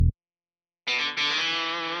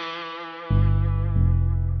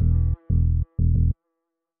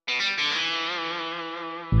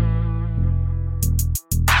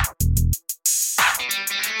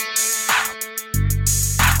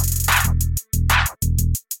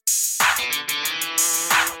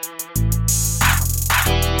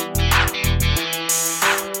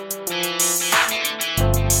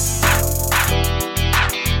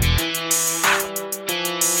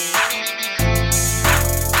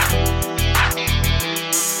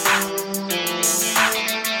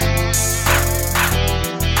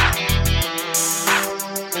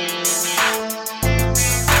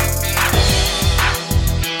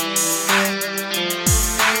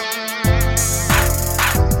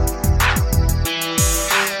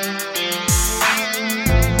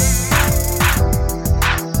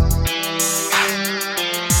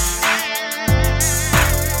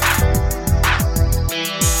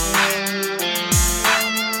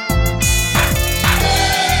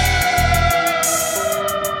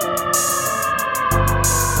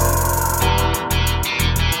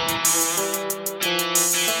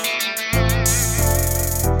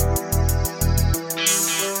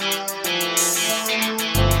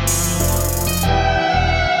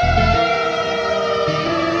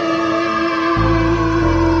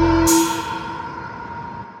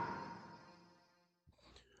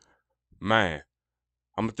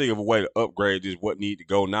I'm gonna think of a way to upgrade this "What Need to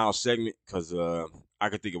Go Now" segment because I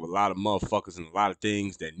can think of a lot of motherfuckers and a lot of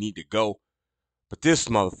things that need to go. But this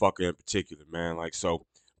motherfucker in particular, man, like, so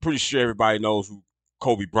pretty sure everybody knows who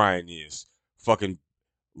Kobe Bryant is. Fucking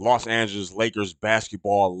Los Angeles Lakers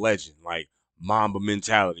basketball legend, like Mamba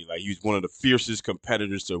mentality. Like he was one of the fiercest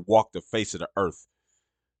competitors to walk the face of the earth.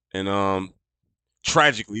 And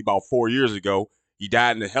tragically, about 4 years ago, he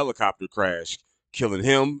died in a helicopter crash, killing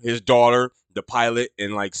him, his daughter, the pilot,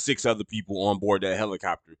 and like 6 other people on board that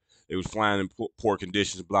helicopter. They was flying in poor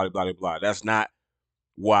conditions, blah blah blah blah. That's not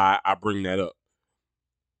why I bring that up.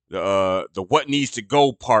 The what needs to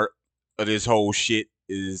go part of this whole shit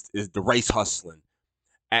is the race hustling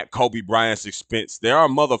at Kobe Bryant's expense. There are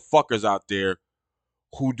motherfuckers out there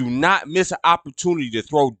who do not miss an opportunity to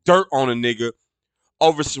throw dirt on a nigga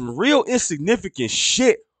over some real insignificant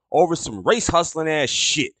shit, over some race hustling ass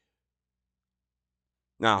shit.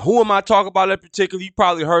 Now, who am I talking about in particular? You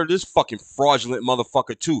probably heard of this fucking fraudulent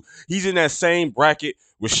motherfucker too. He's in that same bracket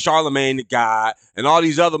with Charlemagne the God and all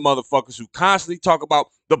these other motherfuckers who constantly talk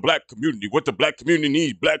about the black community, what the black community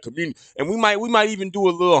needs, black community. And we might even do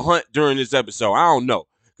a little hunt during this episode. I don't know.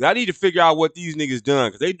 I need to figure out what these niggas done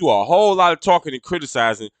because they do a whole lot of talking and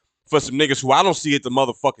criticizing for some niggas who I don't see at the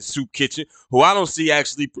motherfucking soup kitchen, who I don't see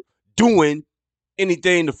actually doing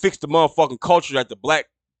anything to fix the motherfucking culture that the black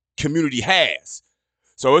community has.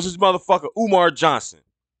 So it's this motherfucker Umar Johnson,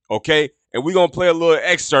 okay? And we gonna play a little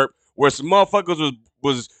excerpt where some motherfuckers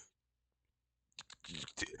was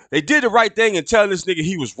they did the right thing in telling this nigga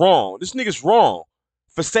he was wrong. This nigga's wrong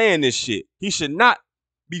for saying this shit. He should not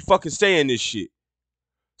be fucking saying this shit.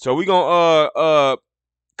 So we gonna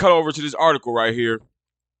cut over to this article right here.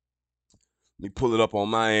 Let me pull it up on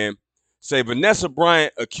my end. Say Vanessa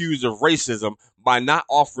Bryant accused of racism by not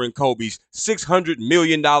offering Kobe's $600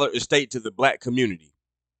 million estate to the black community.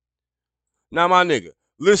 Now, my nigga,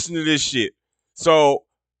 listen to this shit. So,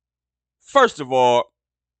 first of all,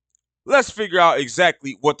 let's figure out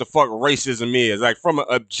exactly what the fuck racism is, like from an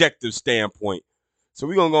objective standpoint. So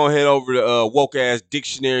we're gonna go ahead over to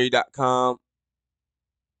wokeassdictionary.com.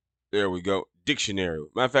 There we go. Dictionary.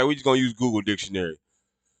 Matter of fact, we just gonna use Google Dictionary.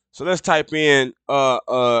 So let's type in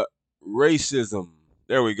racism.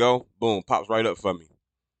 There we go. Boom. Pops right up for me.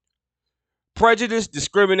 Prejudice,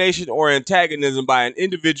 discrimination, or antagonism by an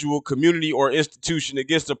individual, community, or institution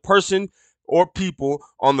against a person or people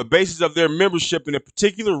on the basis of their membership in a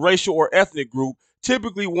particular racial or ethnic group,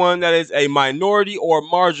 typically one that is a minority or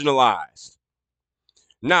marginalized.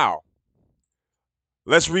 Now,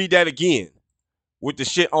 let's read that again with the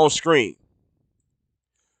shit on screen.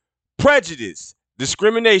 Prejudice,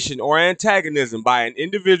 discrimination, or antagonism by an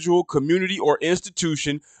individual, community, or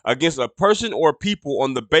institution against a person or people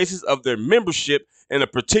on the basis of their membership in a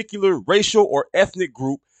particular racial or ethnic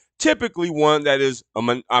group, typically one that is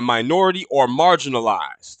a minority or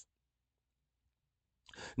marginalized.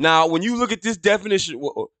 Now, when you look at this definition,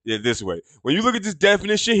 this way. When you look at this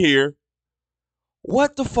definition here,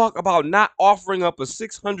 what the fuck about not offering up a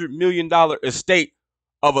 $600 million estate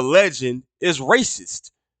of a legend is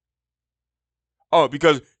racist? Oh,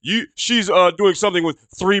 because she's doing something with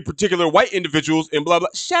 3 particular white individuals and blah blah.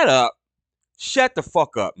 Shut up. Shut the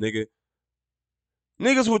fuck up, nigga.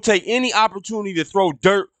 Niggas will take any opportunity to throw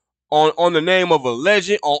dirt on the name of a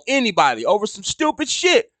legend on anybody over some stupid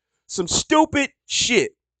shit. Some stupid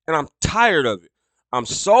shit. And I'm tired of it. I'm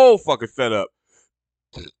so fucking fed up.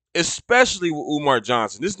 Especially with Umar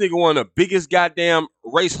Johnson. This nigga one of the biggest goddamn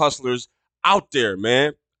race hustlers out there,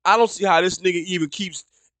 man. I don't see how this nigga even keeps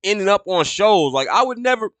ending up on shows. Like, I would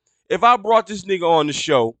never, if I brought this nigga on the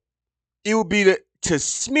show, it would be to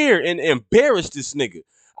smear and embarrass this nigga.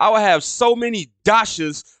 I would have so many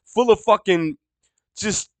dashas full of fucking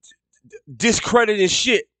just discrediting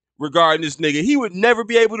shit regarding this nigga. He would never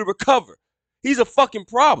be able to recover. He's a fucking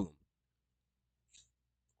problem.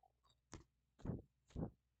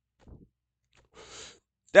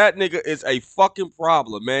 That nigga is a fucking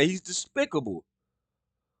problem, man. He's despicable.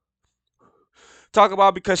 Talk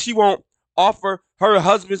about because she won't offer her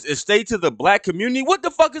husband's estate to the black community. What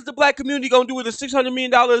the fuck is the black community gonna do with a $600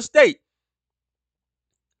 million estate?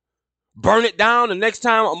 Burn it down the next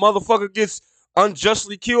time a motherfucker gets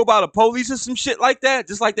unjustly killed by the police or some shit like that,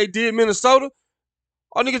 just like they did in Minnesota?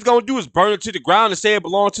 All niggas gonna do is burn it to the ground and say it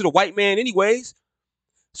belongs to the white man anyways.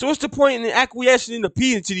 So what's the point in acquiescing and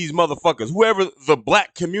appeasing to these motherfuckers, whoever the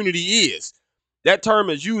black community is? That term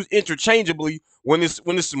is used interchangeably when it's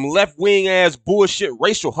some left-wing ass bullshit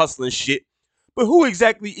racial hustling shit. But who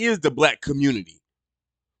exactly is the black community?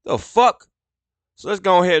 The fuck? So let's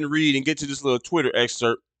go ahead and read and get to this little Twitter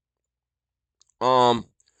excerpt.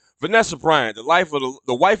 Vanessa Bryant, the wife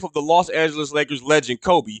of the Los Angeles Lakers legend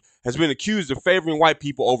Kobe, has been accused of favoring white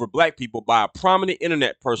people over black people by a prominent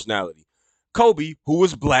internet personality. Kobe, who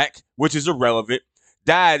was black, which is irrelevant,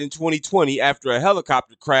 died in 2020 after a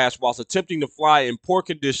helicopter crash whilst attempting to fly in poor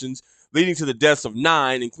conditions, leading to the deaths of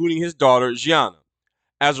 9, including his daughter, Gianna.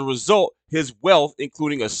 As a result, his wealth,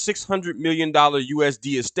 including a $600 million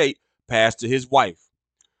USD estate, passed to his wife.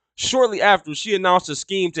 Shortly after, she announced a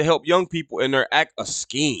scheme to help young people in their a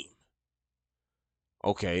scheme.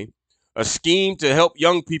 Okay. A scheme to help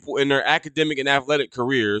young people in their academic and athletic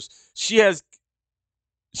careers. She has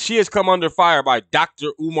come under fire by Dr.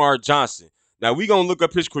 Umar Johnson. Now, we going to look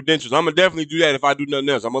up his credentials. I'm going to definitely do that if I do nothing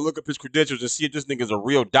else. I'm going to look up his credentials and see if this nigga is a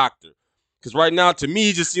real doctor. Because right now, to me,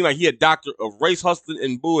 he just seemed like he a doctor of race hustling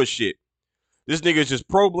and bullshit. This nigga is just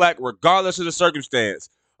pro-black regardless of the circumstance.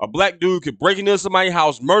 A black dude could break into somebody's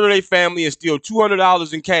house, murder their family, and steal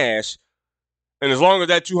 $200 in cash. And as long as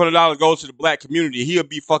that $200 goes to the black community, he'll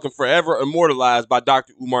be fucking forever immortalized by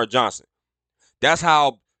Dr. Umar Johnson. That's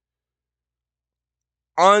how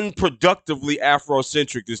unproductively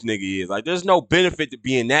Afrocentric this nigga is. Like, there's no benefit to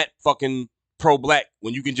being that fucking pro-black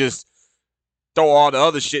when you can just throw all the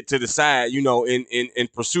other shit to the side, you know, in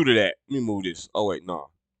pursuit of that. Let me move this. Oh, wait, no.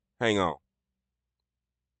 Hang on.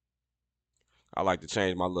 I like to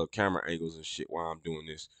change my little camera angles and shit while I'm doing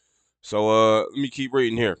this. So, let me keep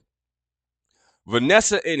reading here.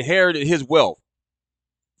 Vanessa inherited his wealth.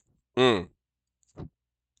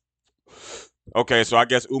 Okay, so I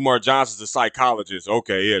guess Umar Johnson's a psychologist.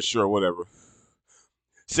 Okay, yeah, sure, whatever.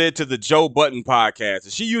 Said to the Joe Budden podcast,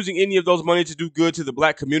 is she using any of those money to do good to the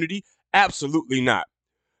black community? Absolutely not.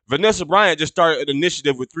 Vanessa Bryant just started an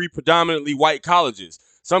initiative with 3 predominantly white colleges.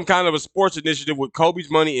 Some kind of a sports initiative with Kobe's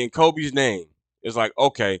money in Kobe's name. It's like,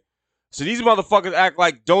 okay. So these motherfuckers act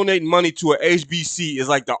like donating money to a HBC is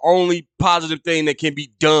like the only positive thing that can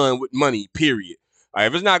be done with money, period. Like,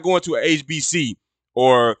 if it's not going to a HBC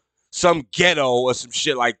or some ghetto or some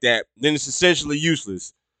shit like that, then it's essentially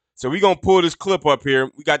useless. So we gonna pull this clip up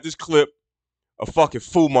here. We got this clip of fucking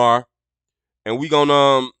Fumar, and we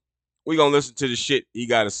gonna listen to the shit he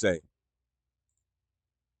gotta say.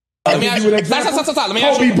 Let me ask you a question.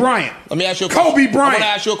 Kobe Bryant. Let me ask you a question. Kobe Bryant. I want to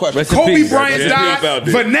ask you a question. Kobe Bryant died.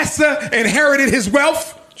 Vanessa inherited his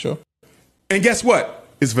wealth. Sure. And guess what?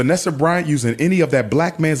 Is Vanessa Bryant using any of that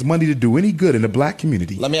black man's money to do any good in the black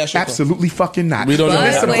community? Let me ask you a question. Absolutely fucking not. We don't know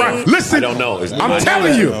Vanessa that. Bryant. Listen, I don't know. I'm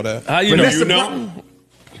telling you. How you know? Vanessa You know? Bryant,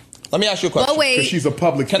 Let me ask you a question. But wait. because she's a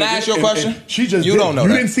public Can I figure, ask you a and question? she just You did. don't know You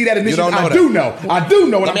that. didn't see that You initiative. don't know I that. do know. I do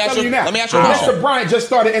know. And Let me I'm ask telling you- you now. let me ask you a Vanessa question. Bryant just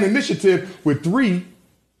started an initiative with 3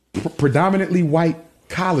 predominantly white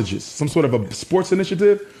colleges, some sort of a sports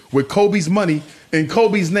initiative with Kobe's money in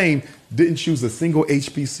Kobe's name. Didn't choose a single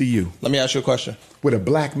HBCU. Let me ask you a question. With a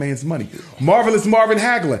black man's money. Marvelous Marvin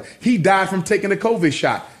Hagler, he died from taking a COVID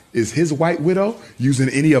shot. Is his white widow using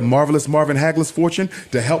any of Marvelous Marvin Hagler's fortune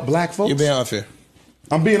to help black folks? You're being unfair.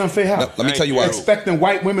 I'm being unfair how? Let me tell you why. Expecting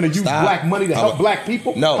white women to use black money to help black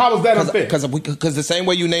people? No. How is that unfair? Because the same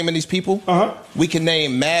way you naming these people, we can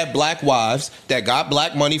name mad black wives that got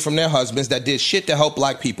black money from their husbands that did shit to help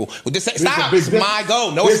black people. Well, stop. It's my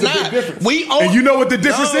goal. No, it's not. We own. And you know what the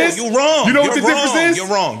difference is? You're wrong. You know what the difference is? You're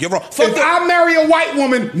wrong. You're wrong. If I marry a white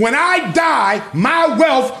woman, when I die, my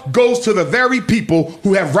wealth goes to the very people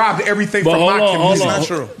who have robbed everything from my community. It's not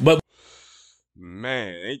true. But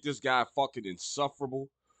Man, ain't this guy fucking insufferable?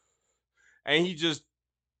 And he just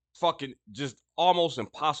fucking just almost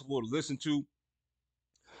impossible to listen to.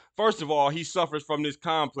 First of all, he suffers from this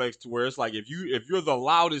complex to where it's like if you're the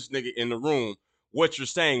loudest nigga in the room, what you're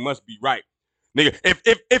saying must be right. Nigga,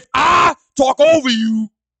 if I talk over you,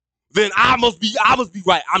 then I must be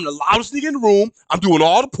right. I'm the loudest nigga in the room. I'm doing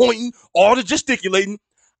all the pointing, all the gesticulating.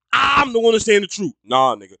 I'm the one that's saying the truth.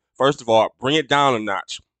 Nah, nigga. First of all, bring it down a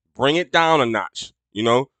notch. Bring it down a notch. You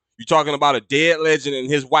know? You're talking about a dead legend and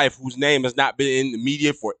his wife whose name has not been in the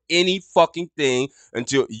media for any fucking thing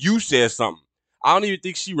until you said something. I don't even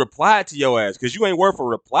think she replied to your ass because you ain't worth a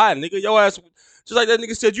reply, nigga. Your ass, just like that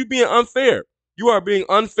nigga said, you being unfair. You are being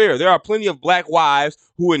unfair. There are plenty of black wives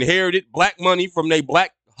who inherited black money from their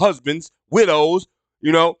black husbands, widows,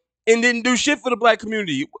 you know, and didn't do shit for the black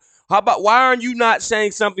community. How about, why aren't you not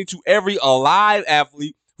saying something to every alive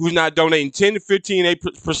athlete who's not donating 10 to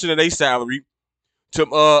 15% of their salary to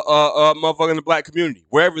motherfucking the black community,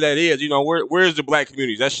 wherever that is? You know, where is the black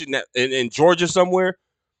community? Is that shit in Georgia somewhere?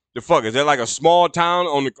 The fuck, is that like a small town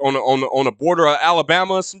on the border of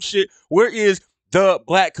Alabama or some shit? Where is the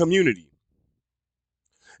black community?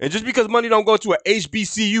 And just because money don't go to a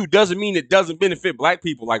HBCU doesn't mean it doesn't benefit black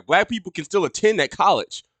people. Like, black people can still attend that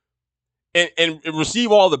college. and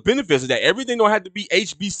receive all the benefits of that. Everything don't have to be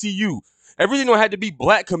HBCU. Everything don't have to be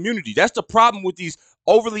black community. That's the problem with these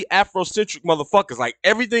overly Afrocentric motherfuckers. Like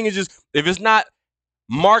everything is just, if it's not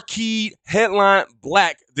marquee headline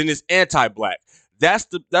black, then it's anti-black. That's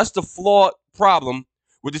the flawed problem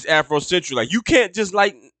with this Afrocentric. Like you can't just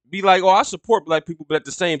like be like, oh, I support black people, but at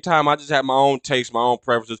the same time, I just have my own tastes, my own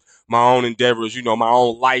preferences, my own endeavors, my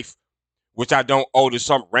own life, which I don't owe to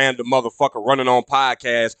some random motherfucker running on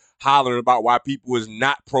podcasts hollering about why people is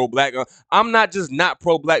not pro-black. I'm not just not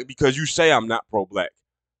pro-black because you say I'm not pro-black.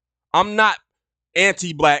 I'm not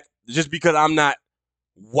anti-black just because I'm not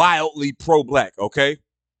wildly pro-black, okay?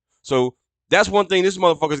 So that's one thing this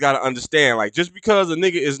motherfucker's got to understand. Like, just because a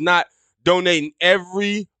nigga is not donating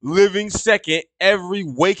every living second, every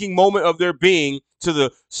waking moment of their being to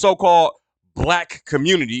the so-called black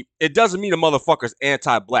community, it doesn't mean a motherfucker's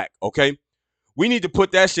anti-black, okay? We need to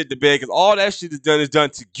put that shit to bed because all that shit is done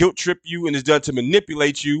to guilt trip you and is done to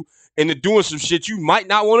manipulate you into doing some shit you might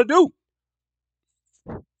not want to do.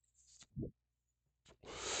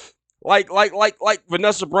 Like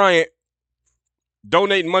Vanessa Bryant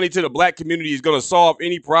donating money to the black community is gonna solve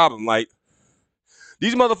any problem. Like,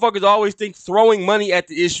 these motherfuckers always think throwing money at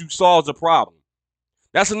the issue solves the problem.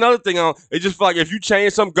 That's another thing. It just feel like if you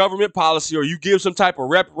change some government policy or you give some type of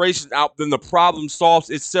reparations out, then the problem solves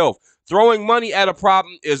itself. Throwing money at a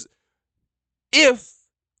problem is, if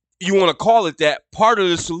you want to call it that, part of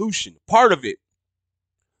the solution, part of it.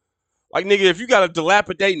 Like, nigga, if you got a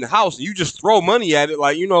dilapidating house and you just throw money at it,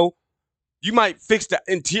 like, you might fix the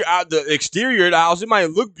exterior of the house. It might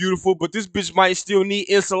look beautiful, but this bitch might still need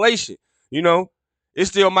insulation. It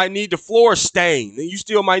still might need the floor stained. And you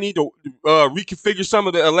still might need to reconfigure some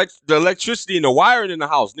of the electricity and the wiring in the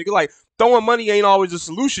house. Nigga, like, throwing money ain't always a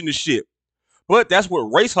solution to shit. But that's what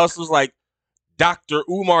race hustlers like Dr.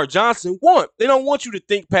 Umar Johnson want. They don't want you to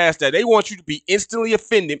think past that. They want you to be instantly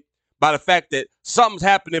offended by the fact that something's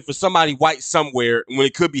happening for somebody white somewhere when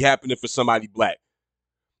it could be happening for somebody black.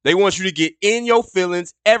 They want you to get in your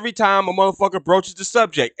feelings every time a motherfucker broaches the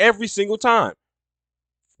subject. Every single time.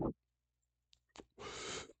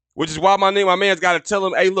 Which is why my man's got to tell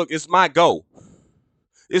him, hey, look, it's my go.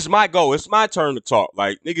 It's my go. It's my turn to talk.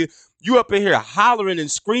 Like, nigga, you up in here hollering and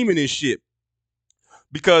screaming and shit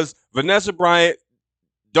because Vanessa Bryant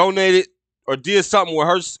donated or did something with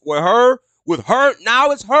her.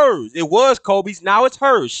 Now it's hers. It was Kobe's. Now it's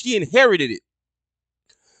hers. She inherited it.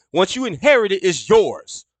 Once you inherit it, it's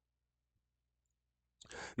yours.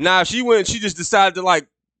 Now, if she just decided to, like,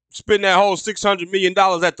 spend that whole $600 million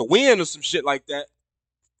at the Win or some shit like that,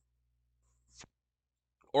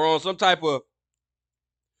 or on some type of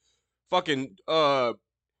fucking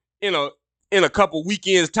in a couple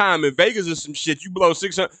weekends time in Vegas or some shit, you blow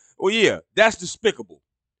 600. Well, yeah, that's despicable.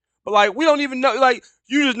 But, like, we don't even know. Like,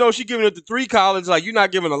 you just know she giving it to 3 colleges. Like, you're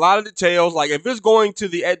not giving a lot of details. Like, if it's going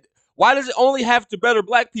to why does it only have to better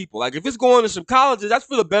black people? Like, if it's going to some colleges, that's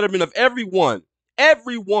for the betterment of everyone,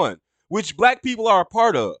 which black people are a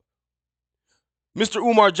part of. Mr.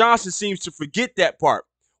 Umar Johnson seems to forget that part.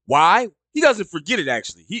 Why? He doesn't forget it,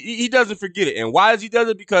 actually. He doesn't forget it. And why does he do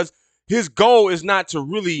it? Because his goal is not to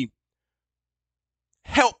really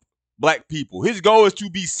help black people. His goal is to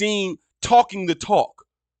be seen talking the talk.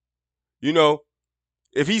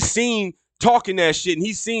 If he's seen talking that shit and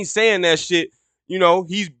he's seen saying that shit,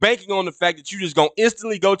 he's banking on the fact that you just gonna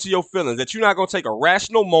instantly go to your feelings, that you're not gonna take a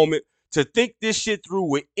rational moment to think this shit through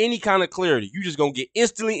with any kind of clarity. You just gonna get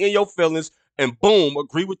instantly in your feelings and boom,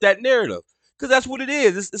 agree with that narrative. Because that's what it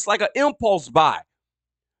is. It's like an impulse buy.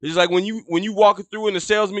 It's like when you walking through and the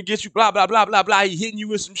salesman gets you blah, blah, blah, blah, blah, he hitting you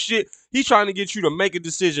with some shit. He's trying to get you to make a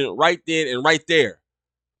decision right then and right there.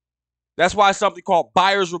 That's why something called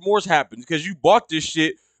buyer's remorse happens, because you bought this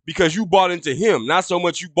shit because you bought into him, not so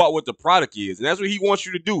much you bought what the product is. And that's what he wants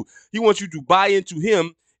you to do. He wants you to buy into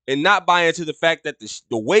him and not buy into the fact that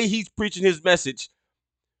the way he's preaching his message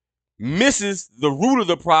misses the root of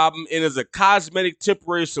the problem and is a cosmetic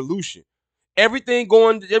temporary solution. Everything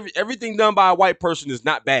done by a white person is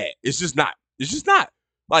not bad. It's just not. It's just not.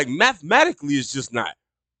 Like, mathematically, it's just not.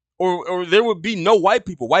 Or there would be no white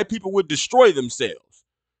people. White people would destroy themselves.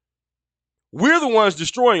 We're the ones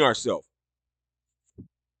destroying ourselves.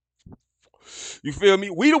 You feel me?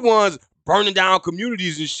 We the ones burning down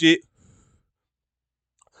communities and shit.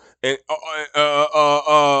 And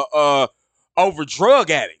over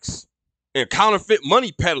drug addicts and counterfeit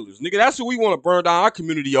money peddlers. Nigga, that's what we want to burn down our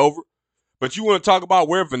community over. But you want to talk about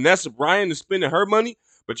where Vanessa Bryant is spending her money,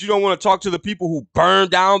 but you don't want to talk to the people who burn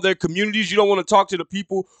down their communities. You don't want to talk to the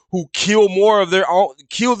people who kill their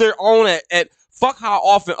own at Fuck how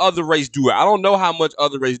often other races do it. I don't know how much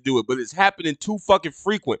other races do it, but it's happening too fucking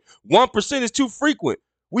frequent. 1% is too frequent.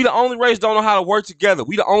 We the only race don't know how to work together.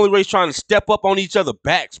 We the only race trying to step up on each other's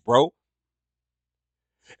backs, bro.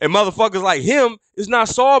 And motherfuckers like him is not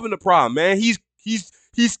solving the problem, man. He's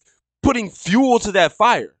putting fuel to that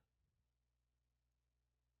fire.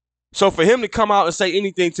 So for him to come out and say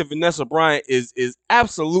anything to Vanessa Bryant is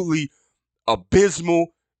absolutely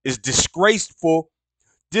abysmal, is disgraceful.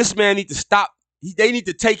 This man need to stop. They need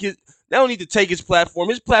to take his. They don't need to take his platform.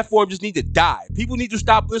 His platform just need to die. People need to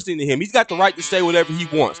stop listening to him. He's got the right to say whatever he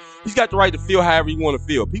wants. He's got the right to feel however he want to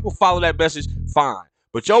feel. People follow that message, fine.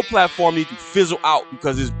 But your platform needs to fizzle out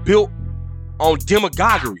because it's built on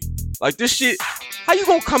demagoguery. Like this shit, how you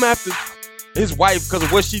gonna come after his wife because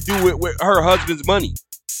of what she do with her husband's money?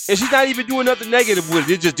 And she's not even doing nothing negative with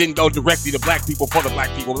it. It just didn't go directly to black people for the black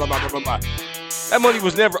people. Blah, blah, blah, blah, blah. That money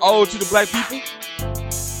was never owed to the black people.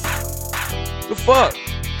 The fuck?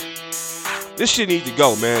 This shit needs to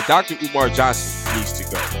go, man. Dr. Umar Johnson needs to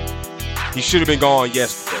go. He should have been gone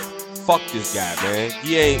yesterday. Fuck this guy, man.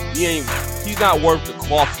 He's not worth the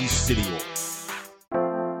cloth he's sitting on.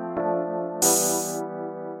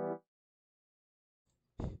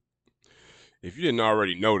 If you didn't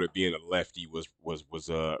already know that being a lefty was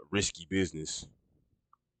a risky business,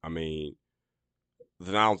 I mean,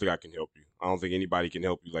 then I don't think I can help you. I don't think anybody can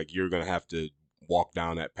help you. Like, you're gonna have to walk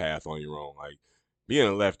down that path on your own. Like, being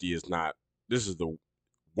a lefty is not. This is the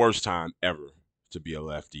worst time ever to be a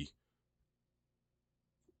lefty.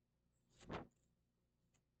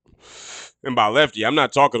 And by lefty, I'm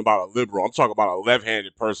not talking about a liberal. I'm talking about a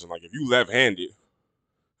left-handed person. Like, if you left-handed,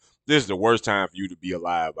 this is the worst time for you to be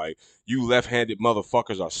alive. Like, you left-handed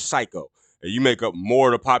motherfuckers are psycho. And you make up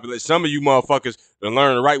more of the population. Some of you motherfuckers done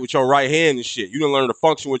learn to write with your right hand and shit. You done learn to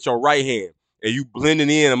function with your right hand. And you blending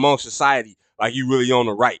in amongst society like you really on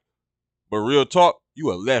the right. But real talk,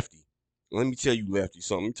 you a lefty. Let me tell you lefty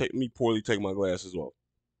something. Let me poorly take my glasses off.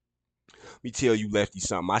 Let me tell you lefty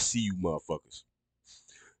something. I see you motherfuckers.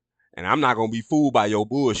 And I'm not going to be fooled by your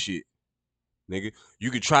bullshit. Nigga, you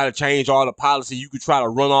could try to change all the policy. You could try to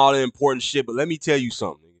run all the important shit. But let me tell you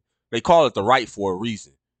something. Nigga. They call it the right for a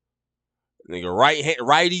reason. Nigga,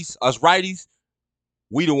 righties, us righties,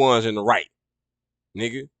 we the ones in the right.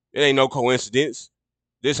 Nigga, it ain't no coincidence.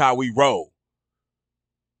 This how we roll.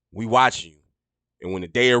 We watching you. And when the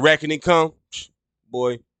day of reckoning come,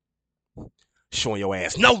 boy, showing your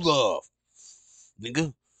ass no love.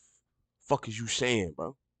 Nigga, fuck is you saying,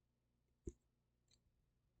 bro?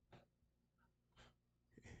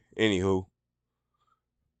 Anywho,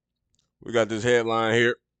 we got this headline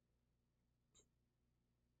here.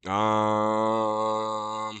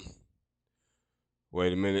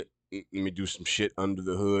 Wait a minute. Let me do some shit under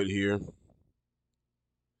the hood here.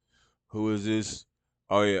 Who is this?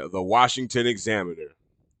 Oh yeah, the Washington Examiner.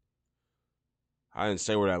 I didn't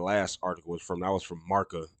say where that last article was from. That was from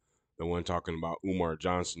Marca, the one talking about Umar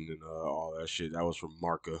Johnson and all that shit. That was from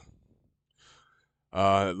Marca.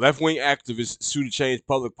 Left-wing activists sue to change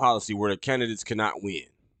public policy where the candidates cannot win.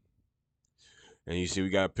 And you see we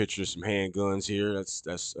got a picture of some handguns here. That's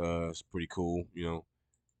pretty cool, you know.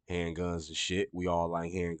 Handguns and shit. We all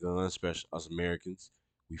like handguns, especially us Americans.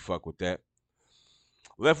 We fuck with that.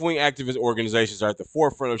 Left-wing activist organizations are at the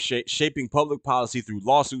forefront of shaping public policy through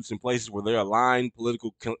lawsuits in places where their aligned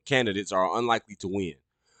political candidates are unlikely to win.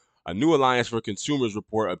 A new Alliance for Consumers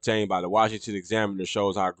report obtained by the Washington Examiner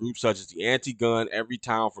shows how groups such as the Anti-Gun, Every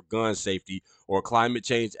Town for Gun Safety, or climate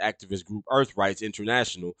change activist group Earth Rights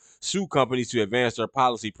International sue companies to advance their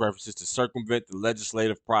policy preferences to circumvent the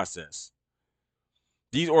legislative process.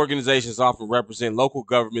 These organizations often represent local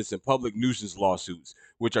governments in public nuisance lawsuits,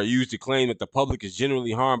 which are used to claim that the public is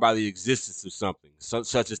generally harmed by the existence of something,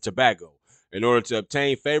 such as tobacco, in order to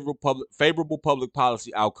obtain favorable public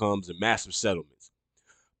policy outcomes and massive settlements.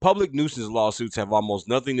 Public nuisance lawsuits have almost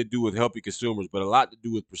nothing to do with helping consumers, but a lot to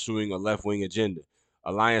do with pursuing a left-wing agenda,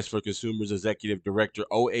 Alliance for Consumers Executive Director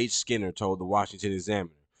O.H. Skinner told the Washington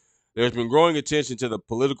Examiner. There has been growing attention to the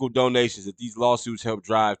political donations that these lawsuits help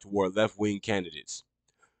drive toward left-wing candidates.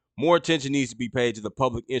 More attention needs to be paid to the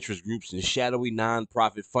public interest groups and shadowy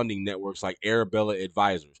nonprofit funding networks like Arabella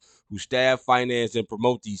Advisors, who staff, finance, and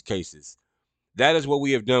promote these cases. That is what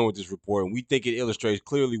we have done with this report, and we think it illustrates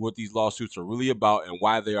clearly what these lawsuits are really about and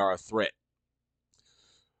why they are a threat.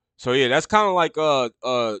 So yeah, that's kind of like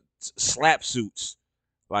slap suits.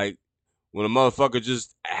 Like when a motherfucker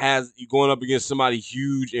just has you going up against somebody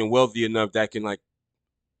huge and wealthy enough that can, like,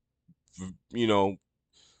 you know,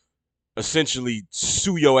 essentially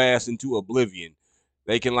sue your ass into oblivion.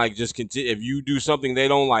 They can, like, just continue. If you do something they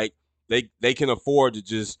don't like, they can afford to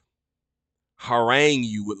just harangue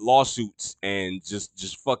you with lawsuits and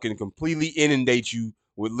just fucking completely inundate you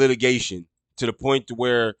with litigation to the point to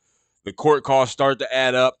where the court costs start to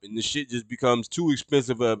add up and the shit just becomes too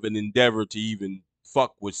expensive of an endeavor to even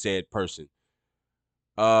fuck with said person.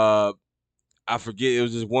 I forget, it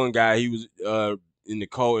was this one guy, he was in the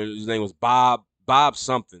code, his name was Bob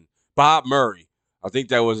something. Bob Murray. I think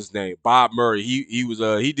that was his name. Bob Murray. He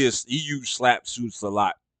used slap suits a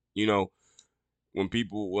lot, you know, when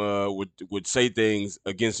people would say things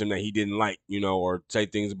against him that he didn't like, you know, or say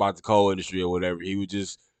things about the coal industry or whatever. He would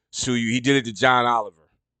just sue you. He did it to John Oliver.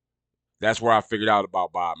 That's where I figured out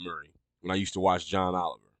about Bob Murray when I used to watch John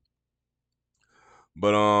Oliver.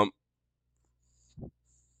 But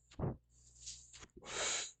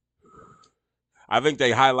I think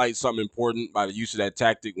they highlight something important by the use of that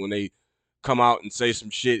tactic when they come out and say some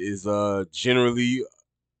shit is generally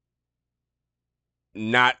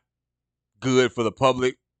not good for the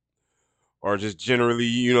public, or just generally,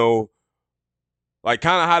 you know, like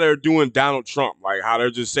kind of how they're doing Donald Trump, like how they're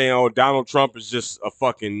just saying, oh, Donald Trump is just a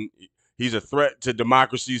fucking, he's a threat to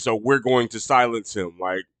democracy, so we're going to silence him.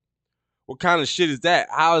 Like, what kind of shit is that?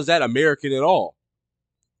 How is that American at all?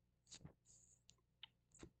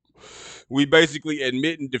 We basically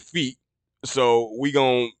admitting defeat, so we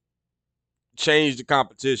gonna change the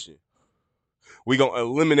competition. We gonna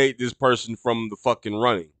eliminate this person from the fucking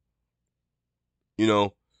running. You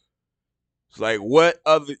know, it's like, what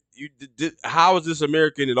other? How is this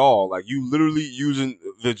American at all? Like, you literally using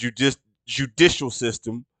the judicial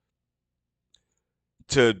system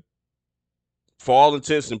to, for all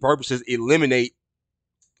intents and purposes, eliminate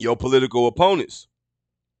your political opponents.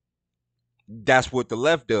 That's what the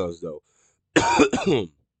left does, though.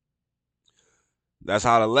 That's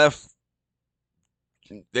how the left,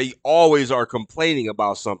 they always are complaining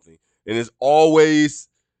about something. And it's always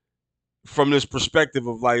from this perspective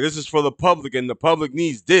of like, this is for the public and the public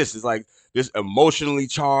needs this. It's like this emotionally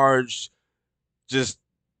charged, just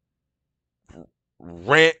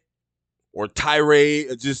rant or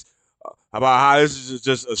tirade, just about how this is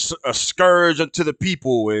just a scourge to the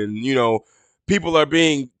people, and you know, people are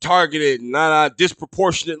being targeted and not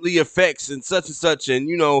disproportionately affects and such, and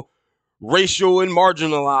you know, racial and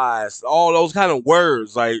marginalized, all those kind of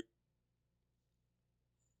words. Like,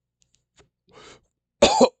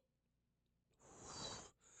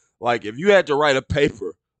 like if you had to write a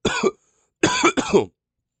paper,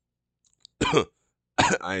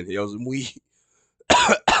 I inhale some weed.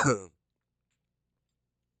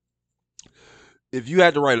 If you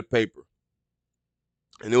had to write a paper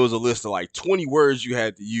and there was a list of like 20 words you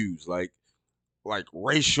had to use, like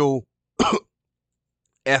racial,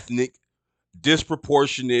 ethnic,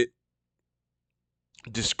 disproportionate,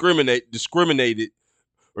 discriminated,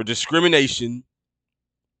 or discrimination,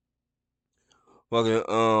 fucking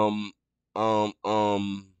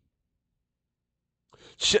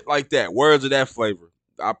shit like that, words of that flavor.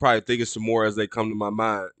 I'll probably think of some more as they come to my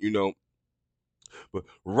mind, you know. But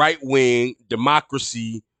right wing,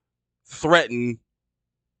 democracy, threaten,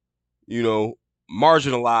 you know,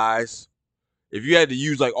 marginalize. If you had to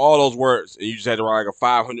use like all those words and you just had to write like a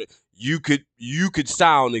 500, you could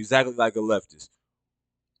sound exactly like a leftist.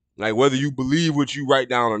 Like, whether you believe what you write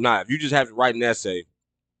down or not, if you just have to write an essay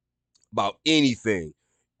about anything,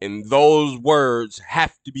 and those words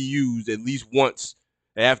have to be used at least once,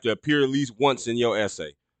 they have to appear at least once in your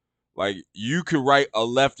essay. Like, you could write a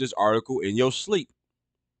leftist article in your sleep.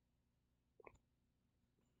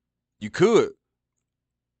 You could.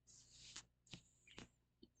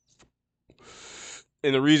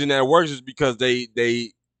 And the reason that works is because they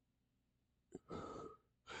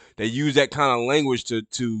use that kind of language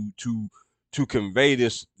to convey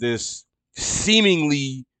this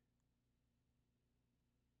seemingly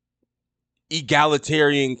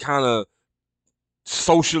egalitarian kind of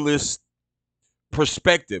socialist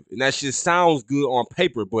perspective, and that shit sounds good on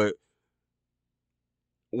paper, but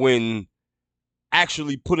when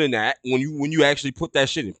actually put in that, when you actually put that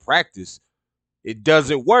shit in practice, it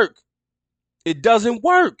doesn't work. It doesn't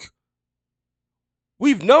work.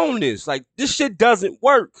 We've known this. Like, this shit doesn't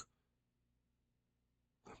work.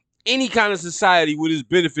 Any kind of society with its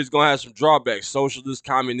benefits gonna have some drawbacks. Socialist,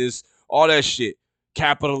 communist, all that shit.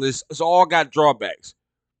 Capitalist, it's all got drawbacks.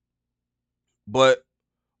 But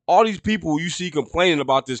all these people you see complaining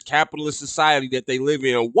about this capitalist society that they live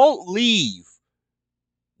in won't leave.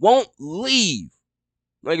 Won't leave.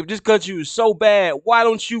 Like, if this country is so bad, why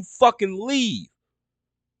don't you fucking leave?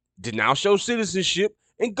 Denounce your citizenship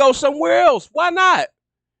and go somewhere else. Why not?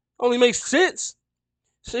 Only makes sense.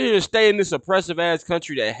 Sit here and stay in this oppressive ass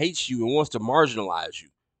country that hates you and wants to marginalize you.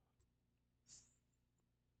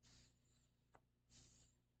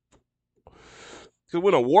 Because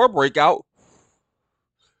when a war break out,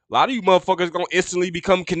 a lot of you motherfuckers gonna instantly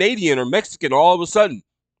become Canadian or Mexican all of a sudden.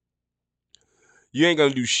 You ain't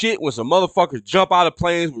gonna do shit when some motherfuckers jump out of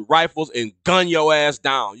planes with rifles and gun your ass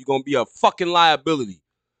down. You're gonna be a fucking liability.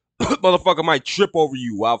 Motherfucker might trip over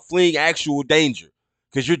you while fleeing actual danger.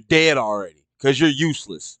 Because you're dead already. Because you're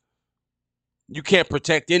useless. You can't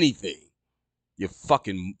protect anything. You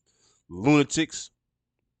fucking lunatics.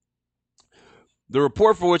 The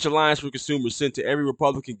report, for which Alliance for Consumers sent to every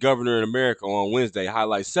Republican governor in America on Wednesday,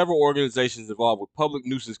 highlights several organizations involved with public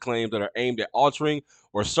nuisance claims that are aimed at altering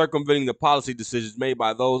or circumventing the policy decisions made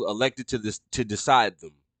by those elected to decide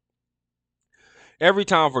them. Every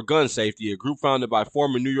Town for Gun Safety, a group founded by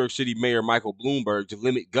former New York City Mayor Michael Bloomberg to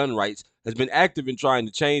limit gun rights, has been active in trying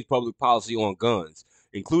to change public policy on guns,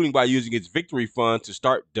 including by using its Victory Fund to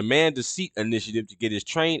start Demand a Seat initiative to get its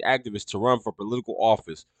trained activists to run for political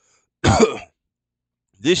office.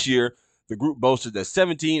 This year, the group boasted that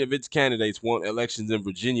 17 of its candidates won elections in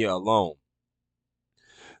Virginia alone.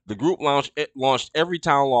 The group launched Every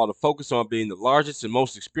Town Law to focus on being the largest and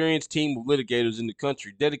most experienced team of litigators in the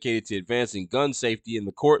country dedicated to advancing gun safety in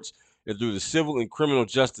the courts and through the civil and criminal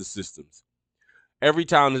justice systems. Every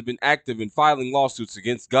Town has been active in filing lawsuits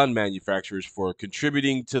against gun manufacturers for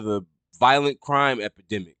contributing to the violent crime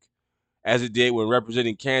epidemic, as it did when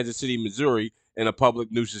representing Kansas City, Missouri, in a public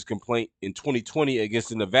nuisance complaint in 2020 against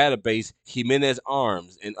the Nevada-based Jimenez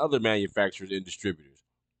Arms and other manufacturers and distributors.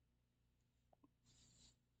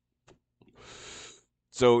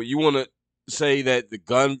 So you want to say that the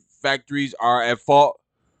gun factories are at fault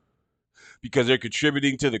because they're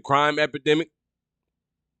contributing to the crime epidemic?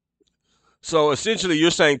 So essentially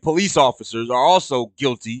you're saying police officers are also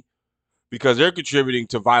guilty because they're contributing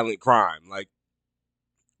to violent crime. Like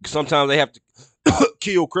sometimes they have to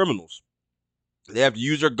kill criminals. They have to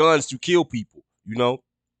use their guns to kill people, you know?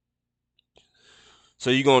 So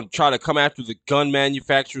you're going to try to come after the gun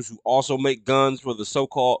manufacturers who also make guns for the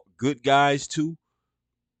so-called good guys too?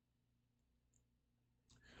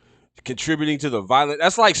 Contributing to the violence.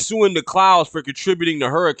 That's like suing the clouds for contributing to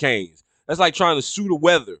hurricanes. That's like trying to sue the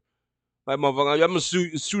weather. Like, motherfucker, I'm going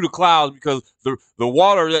to sue the clouds because the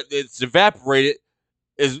water that's evaporated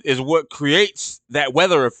is what creates that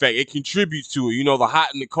weather effect. It contributes to it. You know, the hot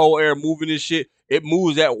and the cold air moving this shit, it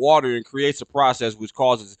moves that water and creates a process which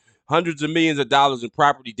causes hundreds of millions of dollars in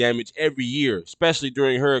property damage every year, especially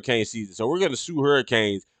during hurricane season. So we're going to sue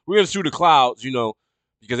hurricanes. We're going to sue the clouds, you know,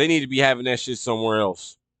 because they need to be having that shit somewhere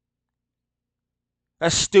else.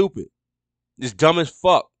 That's stupid. It's dumb as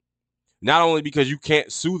fuck. Not only because you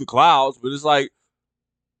can't sue the clouds, but it's like,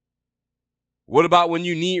 what about when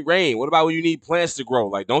you need rain? What about when you need plants to grow?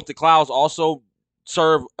 Like, don't the clouds also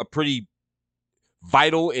serve a pretty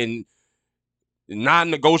vital and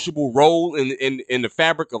non-negotiable role in the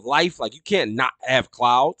fabric of life? Like, you can't not have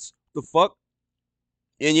clouds. The fuck?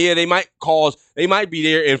 And yeah, they might be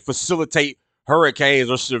there and facilitate hurricanes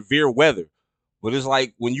or severe weather. But it's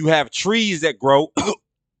like when you have trees that grow,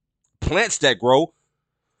 plants that grow,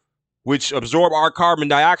 which absorb our carbon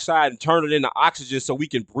dioxide and turn it into oxygen so we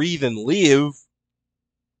can breathe and live.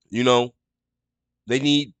 You know, they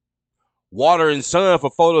need water and sun for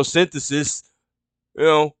photosynthesis. You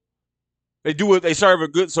know, they serve a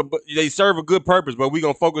good purpose, but we're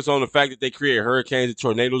going to focus on the fact that they create hurricanes and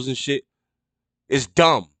tornadoes and shit. It's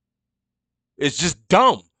dumb. It's just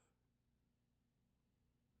dumb.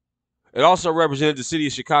 It also represented the city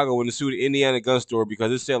of Chicago when it sued the Indiana gun store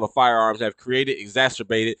because its sale of firearms have created,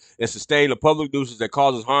 exacerbated, and sustained a public nuisance that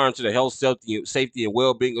causes harm to the health, safety, and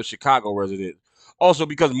well-being of Chicago residents. Also,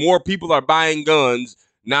 because more people are buying guns,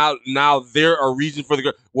 now there are reasons for the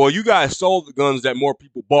gun. Well, you guys sold the guns that more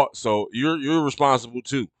people bought, so you're responsible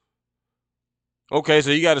too. Okay,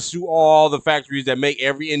 so you got to sue all the factories that make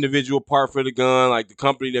every individual part for the gun, like the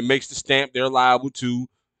company that makes the stamp, they're liable too.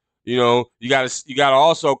 You know, you gotta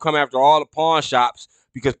also come after all the pawn shops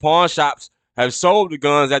because pawn shops have sold the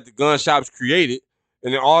guns that the gun shops created,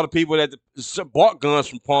 and then all the people that bought guns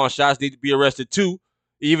from pawn shops need to be arrested too.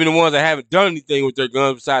 Even the ones that haven't done anything with their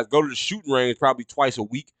guns besides go to the shooting range probably twice a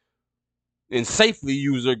week and safely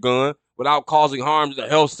use their gun without causing harm to the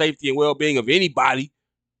health, safety, and well-being of anybody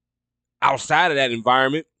outside of that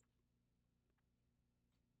environment.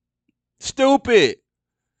 Stupid.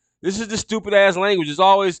 This is the stupid ass language. It's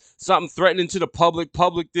always something threatening to the public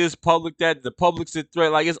this, public that, the public's a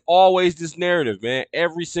threat. Like, it's always this narrative, man,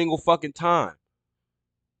 every single fucking time.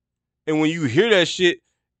 And when you hear that shit,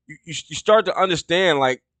 you start to understand,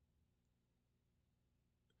 like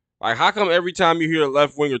how come every time you hear a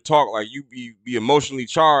left winger talk, like you be emotionally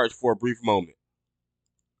charged for a brief moment?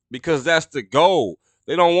 Because that's the goal.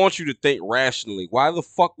 They don't want you to think rationally. Why the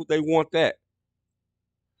fuck would they want that?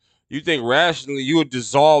 You think rationally you would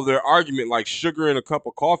dissolve their argument like sugar in a cup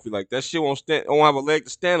of coffee. Like that shit won't have a leg to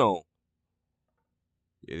stand on.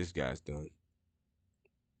 Yeah, this guy's done.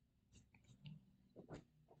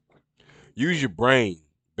 Use your brain,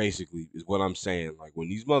 basically, is what I'm saying. Like when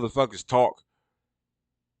these motherfuckers talk,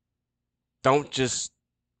 don't just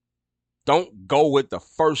don't go with the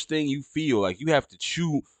first thing you feel. Like you have to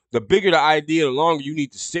chew. The bigger the idea, the longer you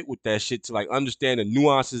need to sit with that shit to like understand the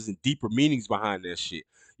nuances and deeper meanings behind that shit.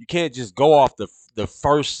 You can't just go off the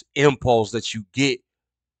first impulse that you get,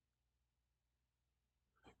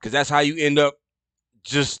 because that's how you end up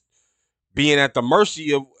just being at the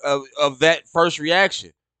mercy of that first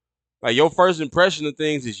reaction. Like your first impression of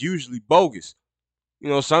things is usually bogus. You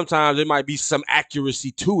know, sometimes there might be some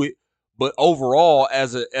accuracy to it, but overall,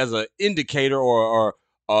 as a indicator or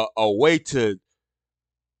a way to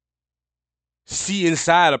see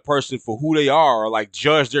inside a person for who they are or like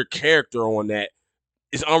judge their character on that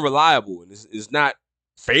is unreliable and it's not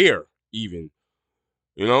fair even,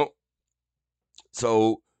 you know?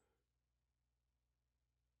 So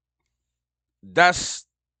that's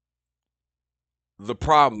the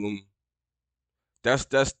problem. That's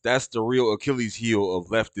the real Achilles heel of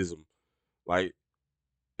leftism. Like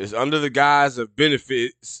it's under the guise of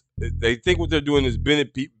benefits. They think what they're doing is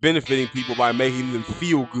benefiting people by making them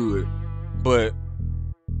feel good, but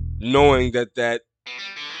knowing that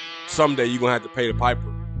someday you're gonna have to pay the piper.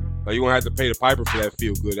 Like you're gonna have to pay the piper for that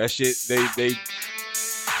feel good. That shit they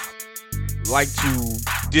like to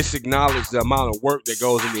disacknowledge the amount of work that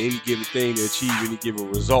goes into any given thing to achieve any given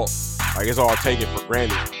result. Like it's all taken for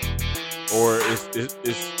granted, or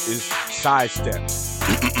it's sidestepped.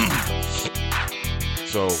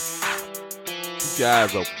 So keep your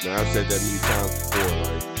eyes open, man. I've said that many times before.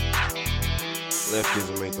 Like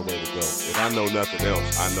leftism ain't the way to go. If I know nothing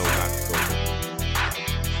else, I know not to go there.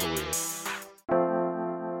 For real.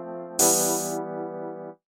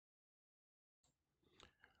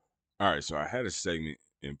 All right, so I had a segment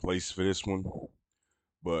in place for this one,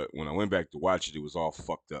 but when I went back to watch it, it was all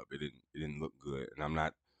fucked up. It didn't look good, and I'm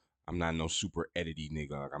not no super edity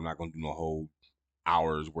nigga. Like I'm not gonna do no whole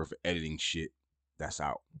hours worth of editing shit. That's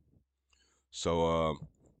out. So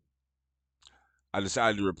I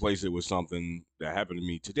decided to replace it with something that happened to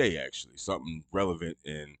me today, actually. Something relevant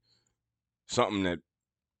and something that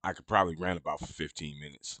I could probably rant about for 15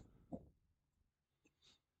 minutes.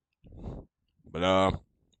 But I'm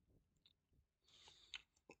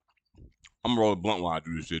gonna roll a blunt while I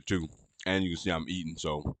do this shit too. And you can see I'm eating,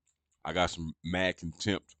 so I got some mad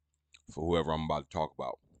contempt for whoever I'm about to talk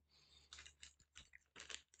about.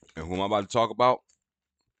 And who I'm about to talk about?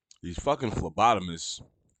 These fucking phlebotomists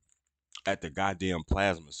at the goddamn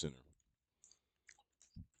plasma center.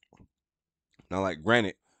 Now, like,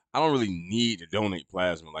 granted, I don't really need to donate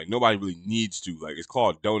plasma. Like, nobody really needs to. Like, it's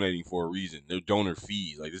called donating for a reason. They're donor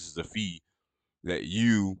fees. Like, this is a fee that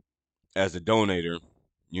you, as a donator,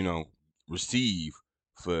 you know, receive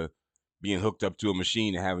for being hooked up to a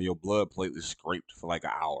machine and having your blood platelets scraped for like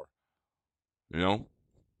an hour, you know,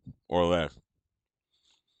 or less,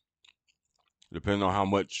 depending on how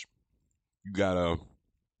much you gotta,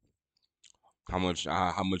 how much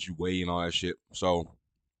you weigh and all that shit. So,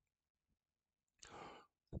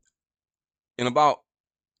 in about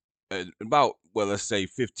well, let's say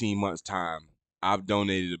 15 months time, I've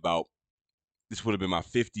donated about, this would have been my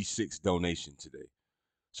 56th donation today.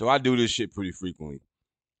 So I do this shit pretty frequently.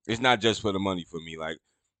 It's not just for the money for me. Like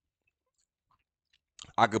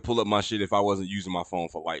I could pull up my shit if I wasn't using my phone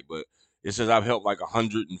for light, but it says I've helped like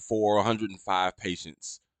 104, 105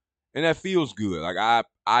 patients, and that feels good. Like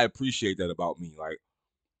I appreciate that about me. Like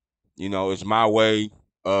you know, it's my way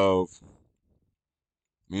of,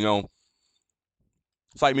 you know,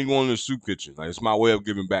 it's like me going to the soup kitchen. Like it's my way of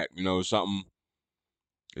giving back. You know, it's something.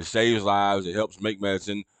 It saves lives. It helps make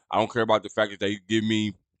medicine. I don't care about the fact that they give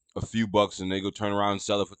me a few bucks and they go turn around and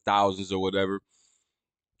sell it for thousands or whatever.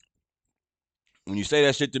 When you say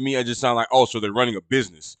that shit to me, I just sound like, oh, so they're running a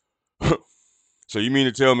business. So you mean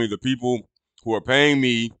to tell me the people who are paying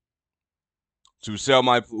me to sell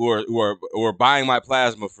my, who are buying my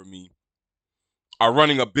plasma from me are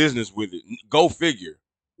running a business with it? Go figure.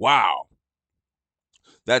 Wow.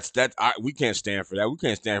 We can't stand for that. We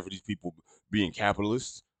can't stand for these people being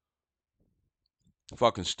capitalists.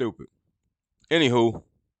 Fucking stupid. Anywho,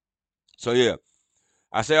 so yeah,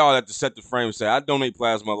 I say all that to set the frame and say I donate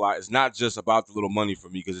plasma a lot. It's not just about the little money for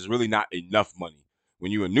me because it's really not enough money.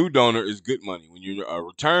 When you're a new donor, it's good money. When you're a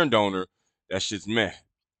return donor, that shit's meh.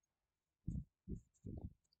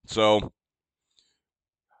 So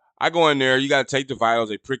I go in there, you gotta take the vitals,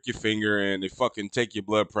 they prick your finger and they fucking take your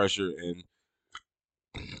blood pressure and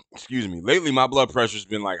excuse me, lately my blood pressure's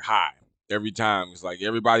been like high every time. It's like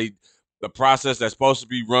everybody, the process that's supposed to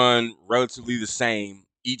be run relatively the same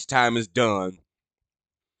each time it's done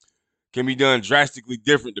can be done drastically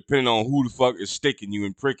different depending on who the fuck is sticking you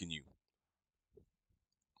and pricking you,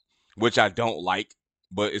 which I don't like,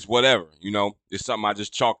 but it's whatever, you know. It's something I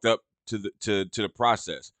just chalked up to the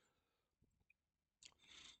process.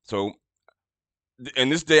 So,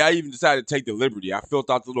 and this day I even decided to take the liberty. I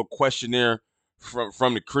filled out the little questionnaire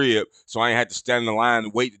from the crib, so I ain't had to stand in the line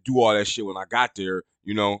and wait to do all that shit when I got there,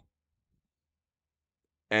 you know.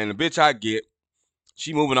 And the bitch I get,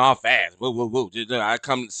 she moving all fast. Whoa, whoa, whoa. I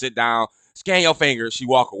come sit down, scan your finger. She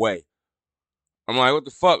walk away. I'm like, what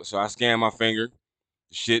the fuck? So I scan my finger.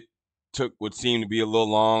 The shit took what seemed to be a little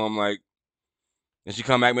long. I'm like, and she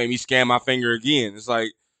come back, made me scan my finger again. It's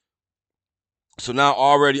like, so now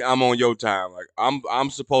already I'm on your time. Like I'm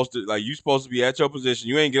supposed to, like, you supposed to be at your position.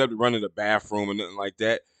 You ain't get up to run to the bathroom or nothing like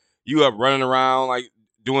that. You up running around like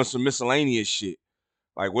doing some miscellaneous shit.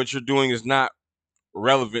 Like what you're doing is not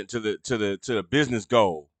relevant to the business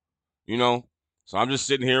goal, you know? So I'm just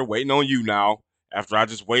sitting here waiting on you now. After I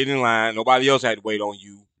just waited in line. Nobody else had to wait on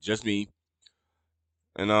you, just me.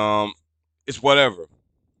 And it's whatever.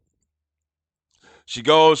 She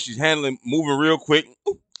goes, she's moving real quick,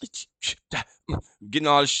 getting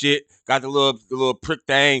all the shit, got the little prick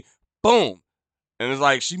thing, boom. And it's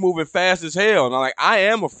like she moving fast as hell. And I'm like, I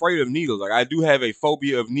am afraid of needles. Like I do have a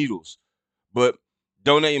phobia of needles. But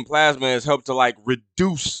donating plasma has helped to like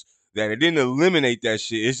reduce that. It didn't eliminate that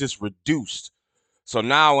shit. It's just reduced. So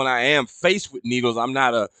now when I am faced with needles, I'm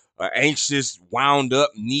not a anxious, wound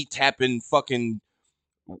up, knee tapping fucking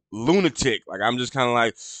lunatic. Like I'm just kind of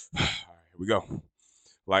like, all right, here we go.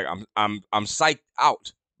 Like I'm psyched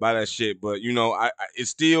out by that shit. But you know, it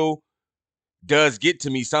still does get to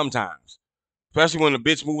me sometimes. Especially when the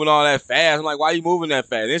bitch moving all that fast. I'm like, why you moving that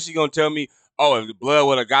fast? Then she gonna tell me, oh, if the blood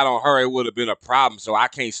would have got on her, it would have been a problem, so I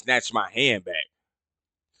can't snatch my hand back.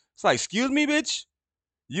 It's like, excuse me, bitch?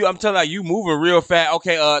 I'm telling you moving real fast.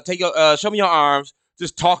 Okay, show me your arms.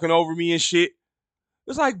 Just talking over me and shit.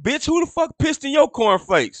 It's like, bitch, who the fuck pissed in your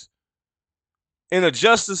cornflakes? In a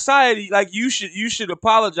just society, like you should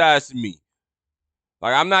apologize to me.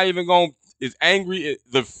 Like I'm not even gonna as angry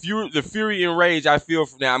the fury and rage I feel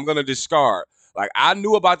from that. I'm gonna discard. Like I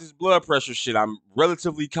knew about this blood pressure shit. I'm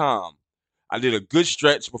relatively calm. I did a good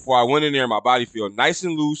stretch before I went in there. My body feels nice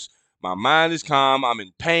and loose. My mind is calm. I'm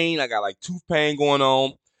in pain. I got like tooth pain going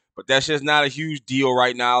on, but that's just not a huge deal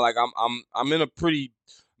right now. Like I'm in a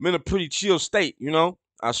pretty chill state. You know,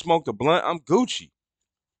 I smoked a blunt. I'm Gucci.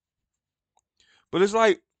 But it's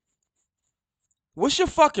like, what's your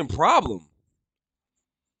fucking problem?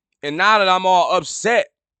 And now that I'm all upset,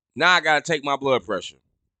 now I gotta take my blood pressure.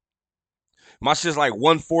 My shit's like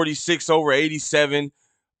 146 over 87,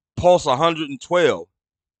 pulse 112.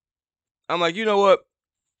 I'm like, you know what?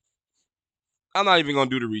 I'm not even gonna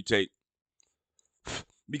do the retake.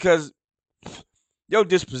 Because your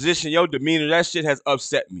disposition, your demeanor, that shit has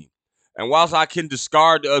upset me. And whilst I can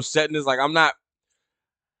discard the upsetness, like I'm not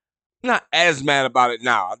as mad about it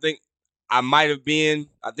now. I think I might have been.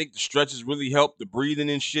 I think the stretches really helped, the breathing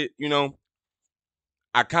and shit, you know.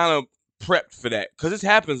 I kind of prepped for that because this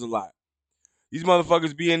happens a lot. These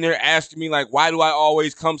motherfuckers be in there asking me, like, why do I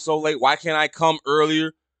always come so late? Why can't I come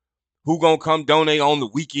earlier? Who gonna come donate on the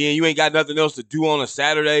weekend? You ain't got nothing else to do on a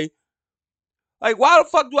Saturday. Like, why the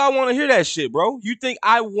fuck do I want to hear that shit, bro? You think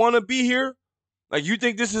I want to be here? Like, you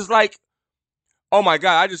think this is like, oh my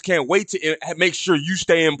God, I just can't wait to make sure you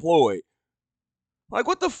stay employed. Like,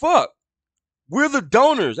 what the fuck? We're the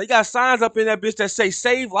donors. They got signs up in that bitch that say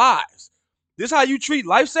save lives. This how you treat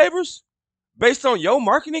lifesavers? Based on your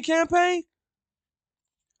marketing campaign?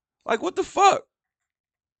 Like, what the fuck?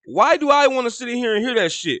 Why do I want to sit in here and hear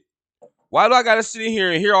that shit? Why do I gotta sit in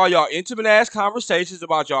here and hear all y'all intimate ass conversations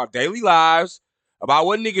about y'all daily lives, about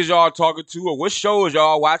what niggas y'all talking to, or what shows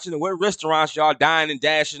y'all watching, or what restaurants y'all dining and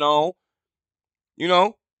dashing on? You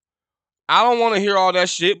know, I don't want to hear all that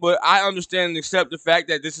shit, but I understand and accept the fact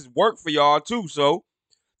that this is work for y'all too. So,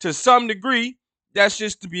 to some degree, that's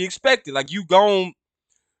just to be expected. Like, you gon'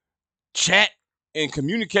 chat and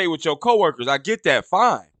communicate with your coworkers. I get that,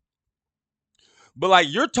 fine. But like,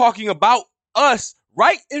 you're talking about us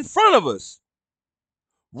right in front of us.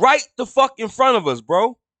 Right the fuck in front of us,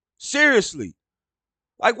 bro. Seriously.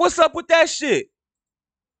 Like, what's up with that shit?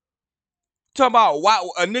 Talking about why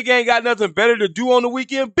a nigga ain't got nothing better to do on the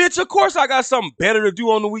weekend? Bitch, of course I got something better to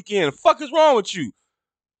do on the weekend. The fuck is wrong with you?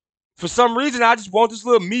 For some reason, I just want this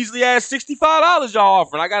little measly ass $65 y'all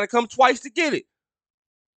offering. I gotta come twice to get it.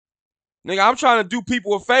 Nigga, I'm trying to do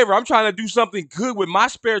people a favor. I'm trying to do something good with my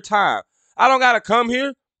spare time. I don't gotta come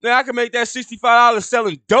here. Then I can make that $65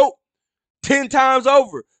 selling dope 10 times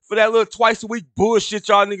over for that little twice a week bullshit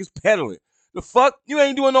y'all niggas peddling. The fuck? You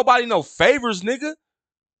ain't doing nobody no favors, nigga.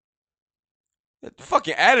 That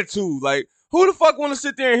fucking attitude. Like, who the fuck want to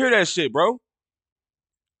sit there and hear that shit, bro?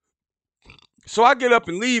 So I get up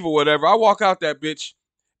and leave or whatever. I walk out that bitch,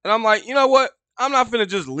 and I'm like, you know what? I'm not finna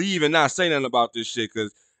just leave and not say nothing about this shit,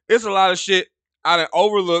 because it's a lot of shit I done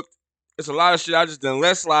overlooked. It's a lot of shit I just done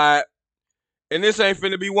let slide, and this ain't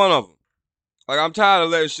finna be one of them. Like, I'm tired of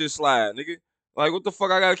letting shit slide, nigga. Like, what the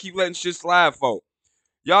fuck I gotta keep letting shit slide for?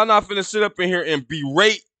 Y'all not finna sit up in here and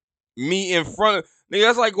berate me in front of... Nigga,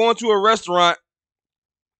 that's like going to a restaurant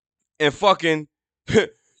and fucking...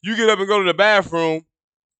 you get up and go to the bathroom,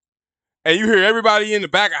 and you hear everybody in the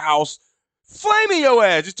back of the house flaming your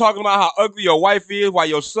ass, just talking about how ugly your wife is, why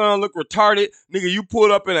your son look retarded. Nigga, you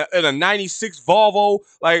pulled up in a 96 Volvo,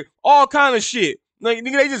 like, all kind of shit. Like,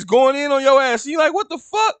 nigga, they just going in on your ass. And you like, what the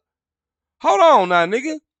fuck? Hold on now,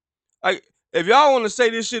 nigga. Like, if y'all want to say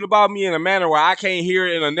this shit about me in a manner where I can't hear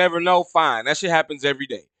it and I never know, fine. That shit happens every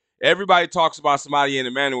day. Everybody talks about somebody in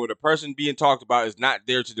a manner where the person being talked about is not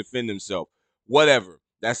there to defend themselves. Whatever.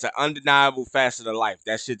 That's an undeniable facet of life.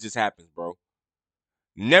 That shit just happens, bro.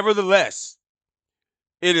 Nevertheless,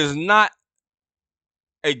 it is not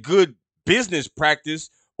a good business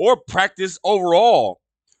practice or practice overall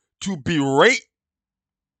to berate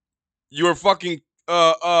your fucking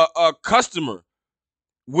customer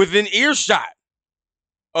within earshot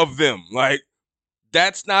of them. Like,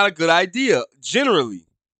 that's not a good idea, generally.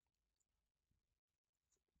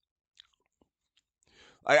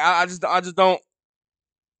 Like, I just don't.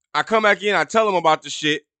 I come back in, I tell them about the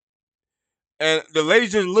shit, and the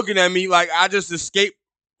lady's just looking at me like I just escaped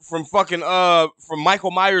from fucking from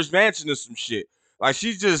Michael Myers Mansion or some shit. Like,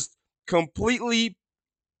 she's just completely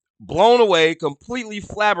blown away, completely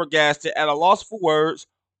flabbergasted, at a loss for words.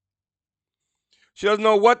 She doesn't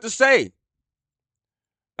know what to say.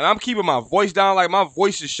 And I'm keeping my voice down, like my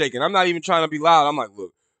voice is shaking. I'm not even trying to be loud. I'm like,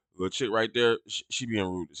 look, little chick right there, she being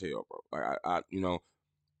rude as hell, bro. Like,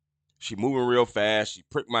 she moving real fast. She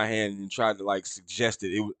pricked my hand and tried to, like, suggest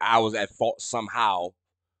that I was at fault somehow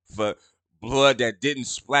for blood that didn't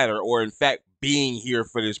splatter, or in fact being here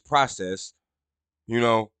for this process.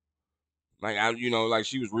 Like,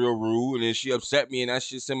 she was real rude, and then she upset me, and that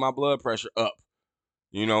shit sent my blood pressure up.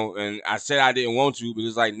 And I said I didn't want to, but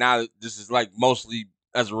it's like, now this is like mostly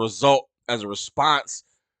as a response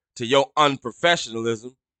to your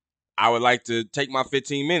unprofessionalism. I would like to take my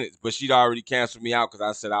 15 minutes, but she'd already canceled me out because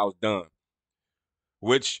I said I was done.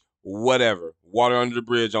 Which, whatever. Water under the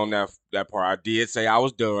bridge on that part. I did say I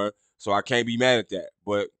was done, so I can't be mad at that.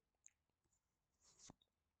 But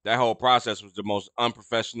that whole process was the most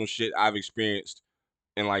unprofessional shit I've experienced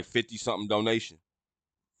in like 50-something donation.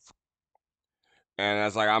 And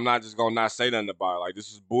it's like, I'm not just gonna not say nothing about it. Like,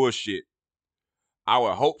 this is bullshit. I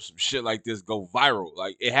would hope some shit like this go viral.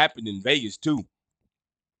 Like, it happened in Vegas too.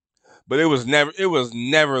 But it was never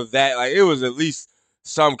that. Like, it was at least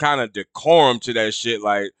some kind of decorum to that shit.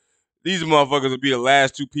 Like, these motherfuckers would be the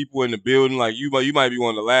last two people in the building. Like, you might be one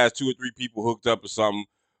of the last 2 or 3 people hooked up or something,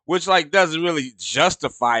 which, like, doesn't really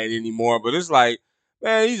justify it anymore. But it's like,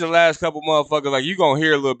 man, these are the last couple motherfuckers. Like, you gonna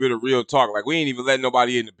hear a little bit of real talk. Like, we ain't even letting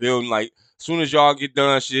nobody in the building. Like, as soon as y'all get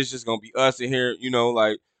done, shit, it's just gonna be us in here.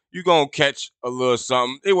 Like, you gonna catch a little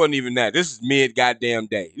something. It wasn't even that. This is mid goddamn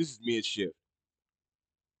day. This is mid shift.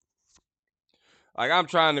 Like, I'm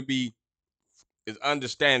trying to be as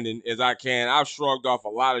understanding as I can. I've shrugged off a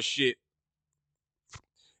lot of shit.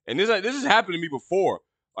 And this has happened to me before.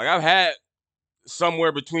 Like, I've had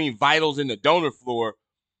somewhere between vitals and the donor floor,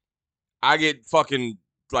 I get fucking,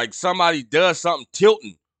 like, somebody does something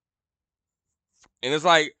tilting. And it's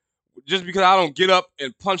like, just because I don't get up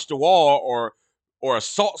and punch the wall or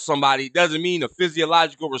assault somebody doesn't mean a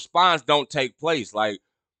physiological response don't take place. Like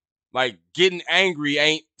getting angry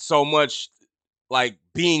ain't so much like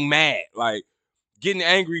being mad. Like, getting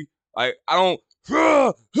angry, like, I don't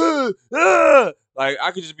like,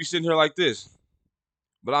 I could just be sitting here like this.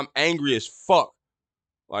 But I'm angry as fuck.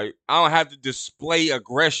 Like, I don't have to display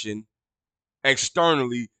aggression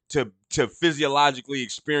externally to physiologically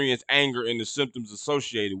experience anger and the symptoms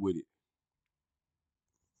associated with it.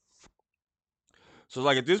 So,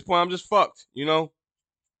 like, at this point, I'm just fucked, And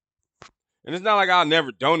it's not like I'll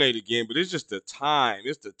never donate again, but it's just the time.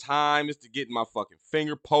 It's the time. It's to getting my fucking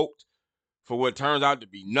finger poked for what turns out to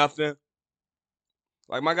be nothing.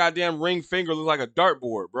 Like, my goddamn ring finger looks like a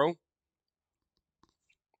dartboard, bro.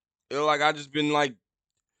 It look like I just been, like,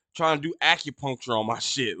 trying to do acupuncture on my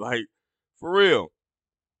shit. Like, for real.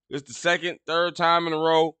 It's the second, third time in a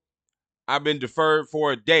row I've been deferred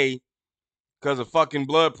for a day because of fucking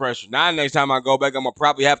blood pressure. Now, next time I go back, I'm going to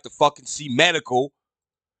probably have to fucking see medical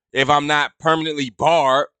if I'm not permanently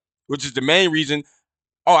barred, which is the main reason.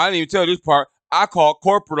 Oh, I didn't even tell this part. I called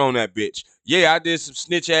corporate on that bitch. Yeah, I did some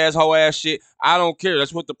snitch ass, hoe ass shit. I don't care.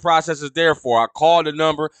 That's what the process is there for. I called the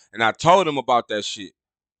number and I told them about that shit.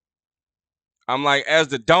 I'm like, as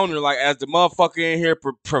the donor, like as the motherfucker in here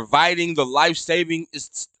providing the life-saving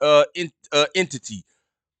entity,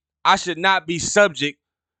 I should not be subject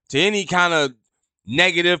to any kind of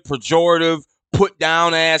negative, pejorative, put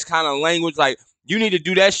down ass kind of language. Like, you need to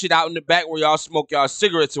do that shit out in the back where y'all smoke y'all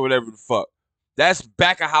cigarettes or whatever the fuck. That's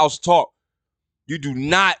back of house talk. You do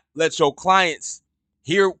not let your clients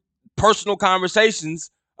hear personal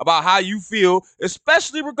conversations about how you feel,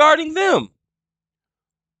 especially regarding them.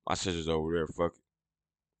 My sister's over there, fuck it.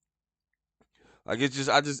 Like, it's just,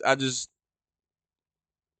 I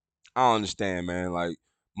don't understand, man. Like,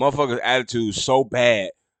 motherfuckers' attitude is so bad.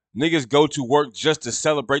 Niggas go to work just to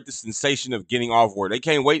celebrate the sensation of getting off work. They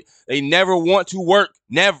can't wait. They never want to work.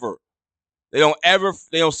 Never. They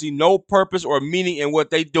don't see no purpose or meaning in what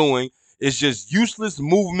they doing. It's just useless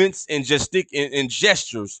movements and and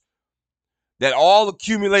gestures that all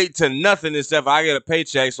accumulate to nothing except I get a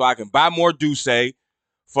paycheck so I can buy more Douce,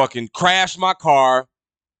 fucking crash my car,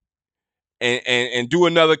 and do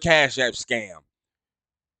another Cash App scam.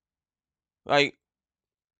 Like,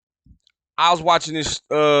 I was watching this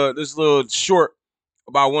little short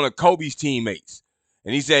about one of Kobe's teammates,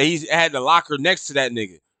 and he said he had the locker next to that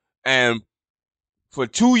nigga, and for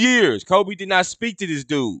 2 years, Kobe did not speak to this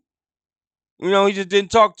dude. You know, he just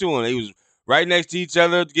didn't talk to him. He was right next to each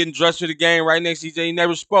other, getting dressed for the game, right next to each other. He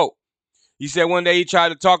never spoke. He said one day he tried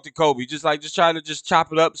to talk to Kobe, just trying to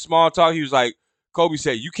chop it up, small talk. He was like, Kobe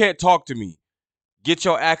said, "You can't talk to me. Get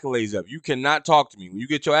your accolades up. You cannot talk to me. When you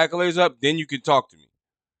get your accolades up, then you can talk to me."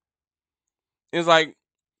 It's like,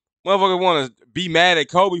 motherfuckers want to be mad at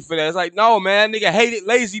Kobe for that. It's like, no, man, nigga hated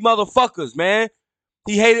lazy motherfuckers, man.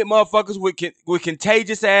 He hated motherfuckers with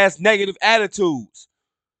contagious ass negative attitudes.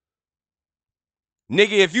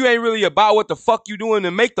 Nigga, if you ain't really about what the fuck you doing,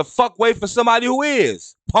 then make the fuck way for somebody who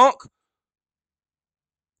is, punk.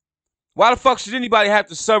 Why the fuck should anybody have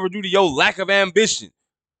to suffer due to your lack of ambition?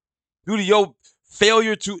 Due to your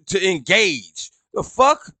failure to engage? The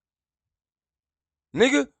fuck?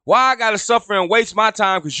 Nigga, why I gotta suffer and waste my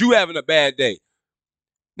time because you having a bad day?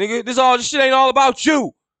 Nigga, this shit ain't all about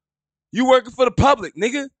you. You working for the public,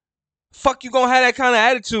 nigga. Fuck you gonna have that kind of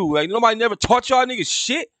attitude. Like, nobody never taught y'all niggas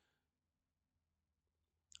shit.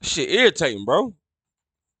 Shit irritating, bro.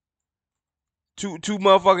 Too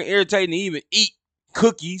motherfucking irritating to even eat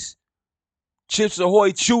cookies, Chips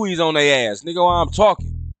Ahoy Chewies on their ass, nigga, while I'm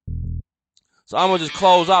talking. So I'm gonna just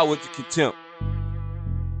close out with the contempt.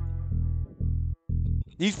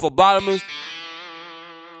 These phlebotomists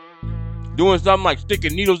doing something like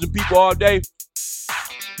sticking needles in people all day.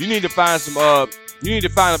 You need to find a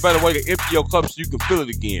better way to empty your cup so you can fill it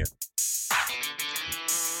again.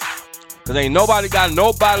 Cause ain't nobody got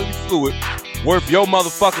no bodily fluid worth your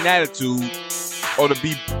motherfucking attitude or to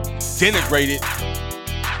be denigrated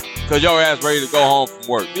cause your ass ready to go home from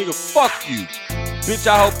work. Nigga, fuck you. Bitch,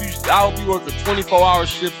 I hope you work a 24-hour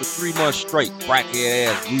shift for 3 months straight. Crackhead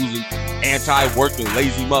ass, losing, anti-working,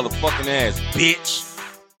 lazy motherfucking ass, bitch.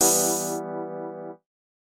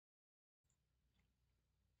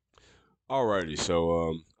 Alrighty,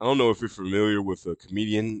 so I don't know if you're familiar with a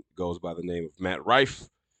comedian goes by the name of Matt Rife,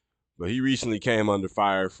 but he recently came under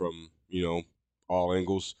fire from, all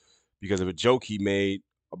angles because of a joke he made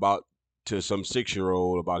to some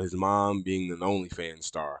 6-year-old about his mom being an OnlyFans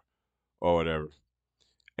star or whatever.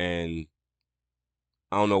 And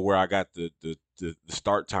I don't know where I got the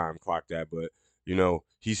start time clocked at, but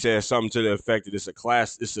he said something to the effect that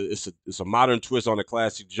it's a modern twist on a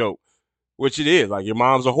classic joke, which it is. Like, your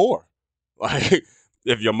mom's a whore. Like,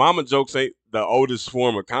 if your mama jokes ain't the oldest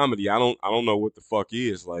form of comedy, I don't know what the fuck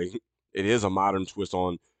is. Like, it is a modern twist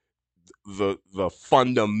on the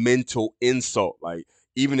fundamental insult. Like,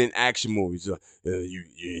 even in action movies, did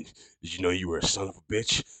you know you were a son of a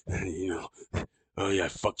bitch? Oh yeah, I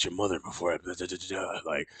fucked your mother before.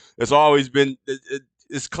 Like, it's always been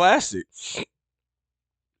it's classic.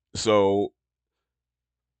 So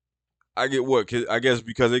I get what? I guess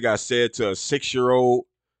because it got said to a 6-year-old,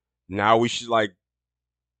 now we should like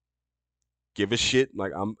give a shit.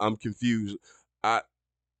 Like, I'm confused. I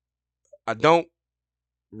don't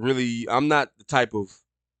really. I'm not the type of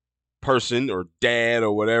person or dad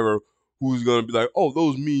or whatever who's gonna be like, oh,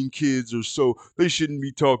 those mean kids they shouldn't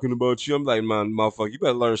be talking about you. I'm like, man, motherfucker, you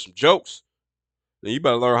better learn some jokes. And you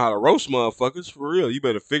better learn how to roast motherfuckers for real. You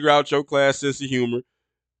better figure out your class sense of humor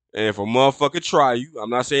And if a motherfucker try you, I'm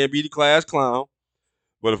not saying be the class clown,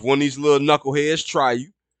 but if one of these little knuckleheads try you,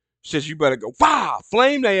 shit, you better go,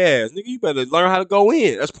 flame their ass, nigga. You better learn how to go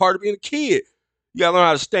in. That's part of being a kid. You gotta learn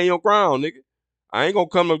how to stand your ground, nigga. I ain't gonna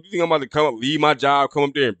come up. You think I'm about to come up, leave my job, come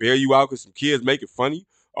up there and bail you out because some kids making fun of you?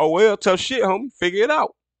 Oh well, tough shit, homie. Figure it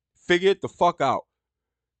out. Figure it the fuck out.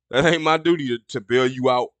 That ain't my duty to bail you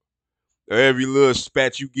out. Every little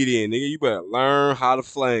spat you get in, nigga. You better learn how to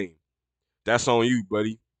flame. That's on you,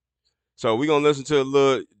 buddy. So we gonna listen to a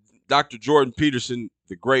little Dr. Jordan Peterson,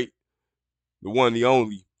 the great, the one, the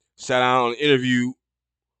only, sat down and interviewed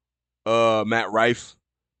Matt Rife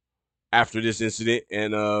after this incident,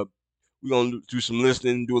 and we're gonna do some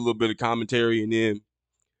listening, do a little bit of commentary, and then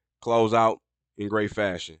close out in great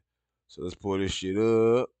fashion. So let's pull this shit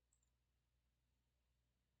up.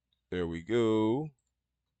 There we go.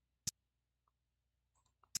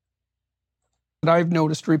 That I've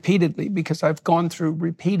noticed repeatedly, because I've gone through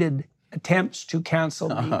repeated attempts to cancel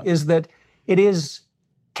me, is that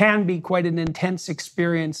can be quite an intense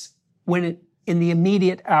experience when in the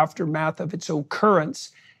immediate aftermath of its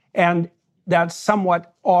occurrence. And that's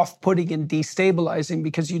somewhat off-putting and destabilizing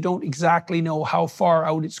because you don't exactly know how far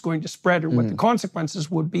out it's going to spread or what the consequences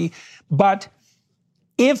would be. But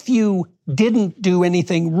if you didn't do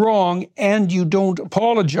anything wrong and you don't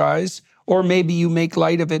apologize, or maybe you make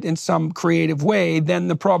light of it in some creative way, then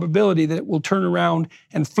the probability that it will turn around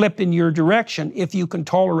and flip in your direction, if you can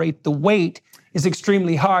tolerate the weight, is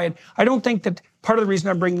extremely high. And I don't think that part of the reason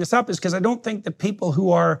I'm bringing this up is because I don't think that people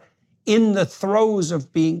who are in the throes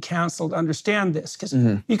of being canceled understand this. Because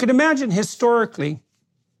you could imagine historically,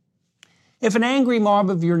 if an angry mob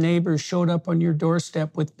of your neighbors showed up on your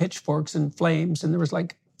doorstep with pitchforks and flames, and there was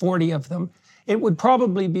like 40 of them, it would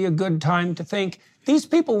probably be a good time to think, these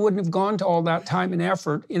people wouldn't have gone to all that time and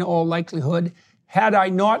effort, in all likelihood, had I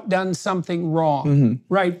not done something wrong,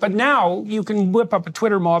 right? But now you can whip up a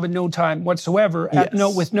Twitter mob in no time whatsoever,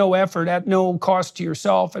 with no effort, at no cost to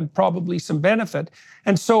yourself, and probably some benefit.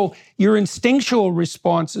 And so your instinctual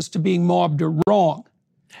responses to being mobbed are wrong.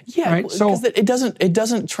 Yeah, right? because it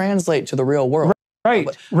doesn't translate to the real world. Right.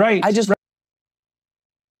 I just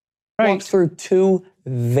walked through 2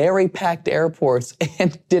 very packed airports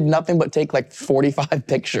and did nothing but take like 45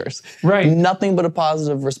 pictures. Right. Nothing but a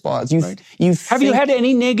positive response. Have you had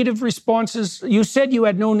any negative responses? You said you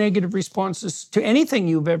had no negative responses to anything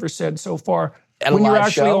you've ever said so far when you're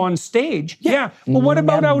actually on stage. Yeah. Well, what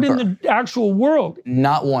about out in the actual world?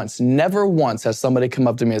 Not once. Never once has somebody come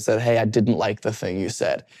up to me and said, hey, I didn't like the thing you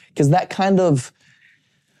said. Because that kind of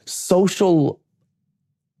social,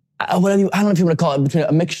 I don't know if you want to call it, between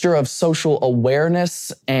a mixture of social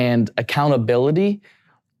awareness and accountability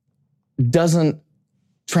doesn't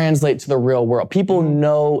translate to the real world. People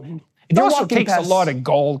know. It also takes a lot of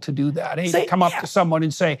gall to do that. To come up to someone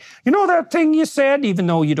and say, you know that thing you said, even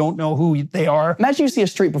though you don't know who they are. Imagine you see a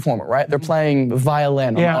street performer, right? They're playing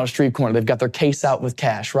violin on a street corner. They've got their case out with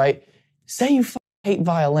cash, right? Say you hate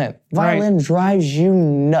violin. Violin drives you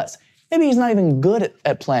nuts. Maybe he's not even good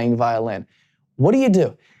at playing violin. What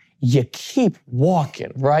do? You keep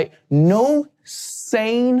walking, right? No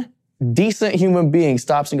sane, decent human being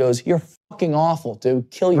stops and goes, you're fucking awful,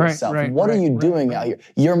 dude. Kill yourself. What are you doing out here?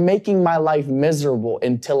 You're making my life miserable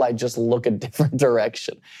until I just look a different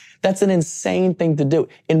direction. That's an insane thing to do.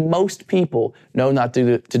 And most people know not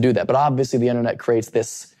to do that. But obviously the internet creates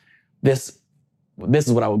this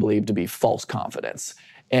is what I would believe to be false confidence.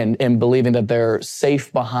 And believing that they're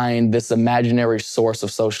safe behind this imaginary source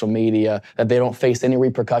of social media, that they don't face any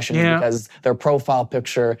repercussions because their profile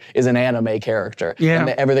picture is an anime character. And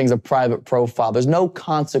everything's a private profile. There's no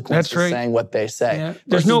consequence to saying what they say.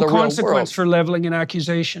 There's no consequence for leveling an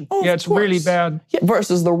accusation. It's really bad.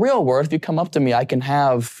 Versus the real world, if you come up to me, I can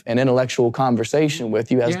have an intellectual conversation with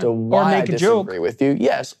you as to why I disagree with you.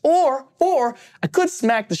 Yes. Or I could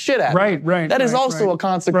smack the shit out of you. That is also a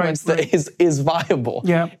consequence that is viable.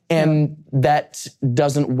 And that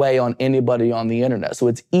doesn't weigh on anybody on the internet. So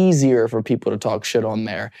it's easier for people to talk shit on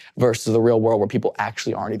there versus the real world where people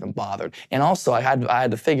actually aren't even bothered. And also I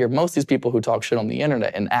had to figure most of these people who talk shit on the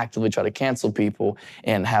internet and actively try to cancel people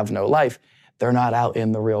and have no life, they're not out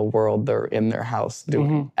in the real world. They're in their house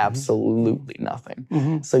doing absolutely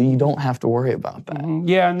nothing. So you don't have to worry about that.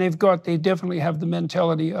 Yeah, and they definitely have the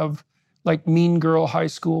mentality of like mean girl high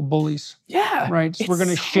school bullies. Yeah. Right? So we're going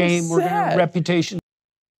to shame, we're going to reputation.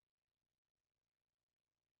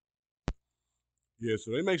 Yeah,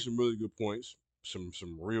 so they make some really good points, some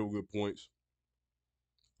real good points.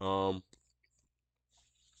 To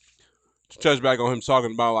touch back on him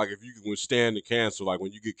talking about like if you can withstand the cancel, like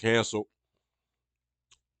when you get canceled,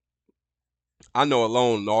 I know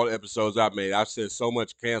alone in all the episodes I've made, I've said so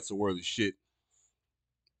much cancel-worthy shit.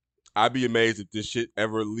 I'd be amazed if this shit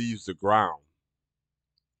ever leaves the ground.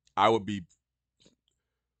 I would be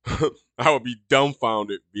I would be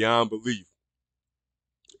dumbfounded beyond belief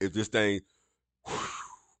if this thing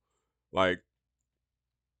like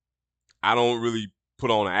I don't really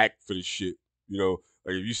put on an act for this shit. You know,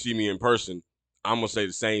 like if you see me in person, I'm gonna say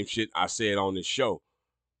the same shit I said on this show.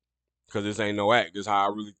 Cause this ain't no act. This is how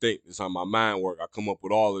I really think. This is how my mind work. I come up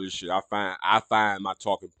with all of this shit. I find my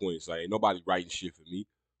talking points. Like ain't nobody writing shit for me.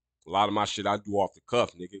 A lot of my shit I do off the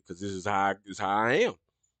cuff, nigga. Cause this is how I am.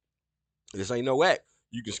 This ain't no act.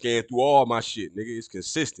 You can scan through all my shit, nigga. It's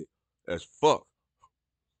consistent as fuck.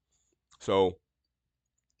 So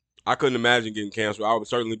I couldn't imagine getting canceled. I would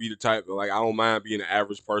certainly be the type of, like, I don't mind being an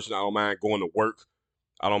average person. I don't mind going to work.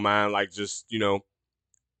 I don't mind, like, just, you know,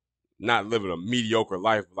 not living a mediocre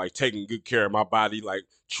life, like taking good care of my body, like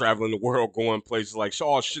traveling the world, going places, like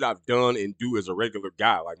all shit I've done and do as a regular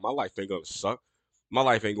guy. Like my life ain't gonna suck. My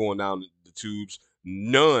life ain't going down the tubes.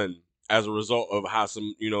 None as a result of how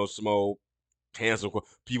some, you know, some old cancel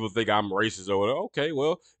people think I'm racist or whatever. Okay,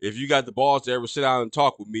 well, if you got the balls to ever sit down and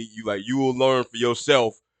talk with me, you will learn for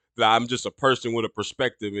yourself that I'm just a person with a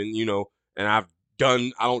perspective, and you know, and I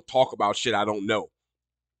don't talk about shit I don't know.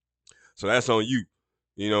 So that's on you.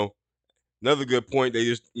 You know, another good point they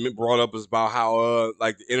just brought up is about how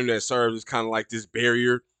like the internet serves as kind of like this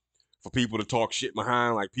barrier for people to talk shit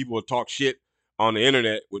behind. Like people will talk shit on the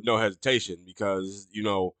internet with no hesitation because, you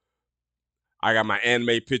know, I got my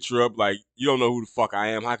anime picture up. Like, you don't know who the fuck I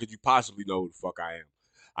am. How could you possibly know who the fuck I am?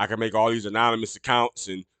 I can make all these anonymous accounts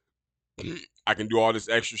and I can do all this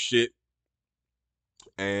extra shit,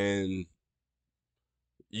 and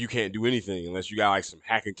you can't do anything unless you got like some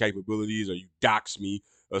hacking capabilities or you dox me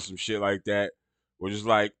or some shit like that. Or just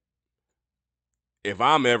like, if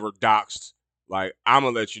I'm ever doxxed, like I'm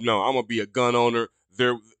gonna let you know. I'm gonna be a gun owner.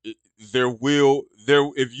 If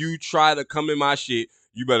you try to come in my shit,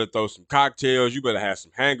 you better throw some cocktails. You better have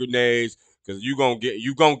some hand grenades because you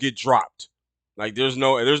gonna get dropped. Like there's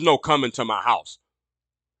no coming to my house.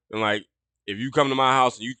 And like if you come to my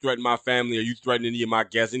house and you threaten my family or you threaten any of my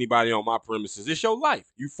guests, anybody on my premises, it's your life.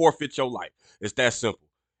 You forfeit your life. It's that simple.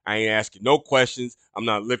 I ain't asking no questions. I'm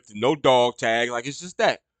not lifting no dog tag. Like it's just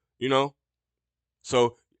that, you know.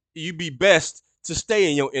 So you be best to stay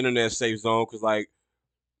in your internet safe zone because like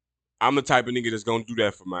I'm the type of nigga that's gonna do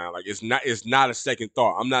that for mine. Like it's not a second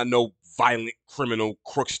thought. I'm not no violent criminal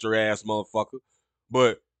crookster ass motherfucker.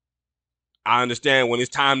 But I understand when it's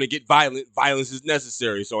time to get violent, violence is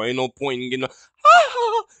necessary. So ain't no point in getting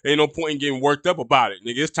ain't no point in getting worked up about it.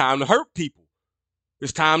 Nigga, it's time to hurt people.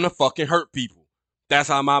 It's time to fucking hurt people. That's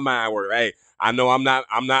how my mind works. Hey, I know I'm not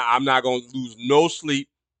gonna lose no sleep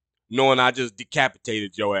knowing I just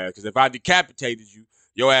decapitated your ass. Because if I decapitated you,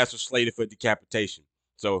 your ass was slated for decapitation.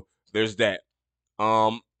 So there's that.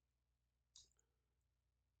 I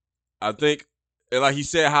think, like he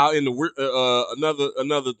said, how in the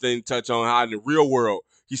another thing to touch on how in the real world,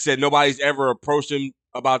 he said nobody's ever approached him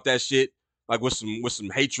about that shit like with some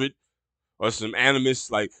hatred or some animus,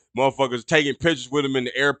 like motherfuckers taking pictures with him in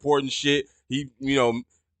the airport and shit. He, you know,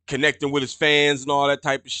 connecting with his fans and all that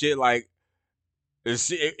type of shit. Like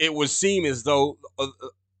it would seem as though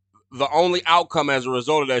the only outcome as a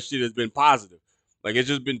result of that shit has been positive. Like it's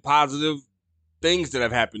just been positive things that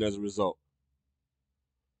have happened as a result.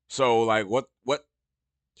 So like what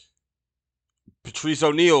Patrice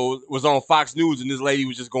O'Neal was on Fox News and this lady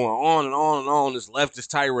was just going on and on and on this leftist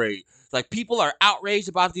tirade. Like people are outraged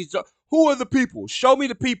about these. Who are the people? Show me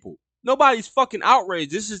the people. Nobody's fucking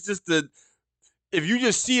outraged. This is just if you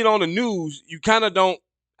just see it on the news, you kind of don't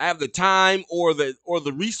have the time or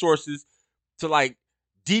the resources to like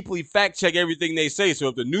deeply fact check everything they say. So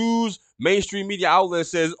if the news, mainstream media outlet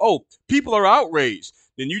says, "Oh, people are outraged,"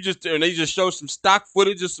 then they just show some stock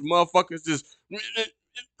footage of some motherfuckers just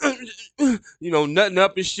you know, nutting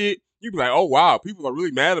up and shit. You be like, "Oh wow, people are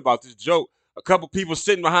really mad about this joke." A couple people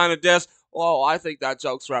sitting behind the desk, "Oh, I think that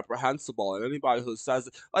joke's reprehensible," and anybody who says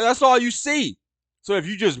it, like that's all you see. So if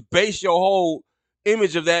you just base your whole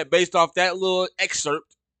image of that based off that little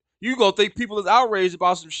excerpt, you gonna think people is outraged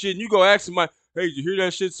about some shit, and you go ask somebody, "Hey, did you hear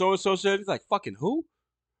that shit so and so said?" He's like, "Fucking who?"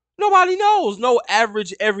 Nobody knows. No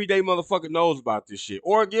average everyday motherfucker knows about this shit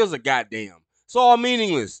or gives a goddamn. It's all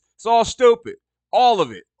meaningless. It's all stupid. All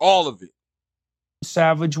of it. All of it.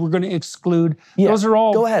 Savage, we're going to exclude. Yeah, those are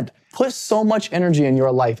all. Go ahead. Put so much energy in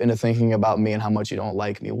your life into thinking about me and how much you don't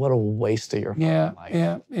like me. What a waste of your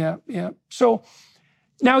life. Yeah. So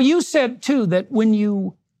now you said too that when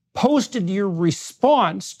you posted your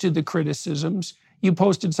response to the criticisms, you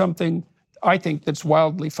posted something I think that's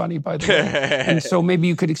wildly funny, by the way. And so maybe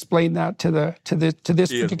you could explain that to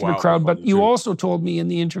this particular crowd. But you also told me in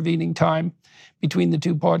the intervening time between the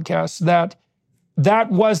two podcasts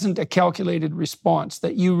that wasn't a calculated response,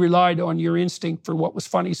 that you relied on your instinct for what was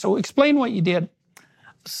funny. So explain what you did.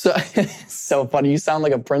 So funny. You sound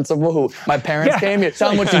like a principal who my parents came here. Tell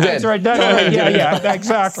them what you did. That's right. Yeah,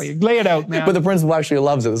 exactly. Lay it out, man. But the principal actually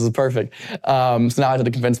loves it. This is perfect. So now I had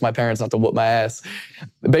to convince my parents not to whoop my ass.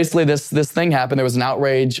 Basically, this thing happened. There was an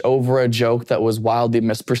outrage over a joke that was wildly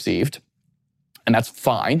misperceived. And that's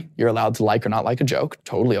fine. You're allowed to like or not like a joke.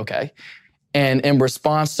 Totally okay. And in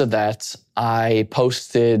response to that, I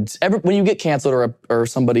posted, when you get canceled or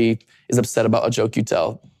somebody is upset about a joke you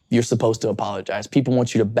tell, you're supposed to apologize. People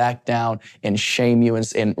want you to back down and shame you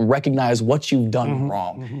and recognize what you've done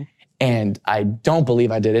wrong. And I don't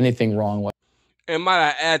believe I did anything wrong. And might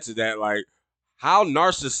I add to that, like, how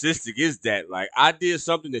narcissistic is that? Like, I did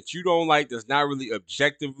something that you don't like that's not really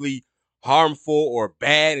objectively harmful or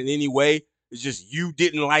bad in any way. It's just you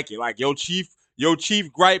didn't like it. Like, your chief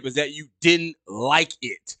gripe is that you didn't like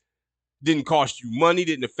it. Didn't cost you money,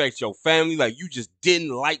 didn't affect your family. Like, you just didn't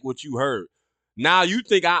like what you heard. Now you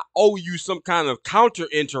think I owe you some kind of counter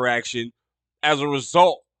interaction as a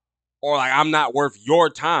result, or like I'm not worth your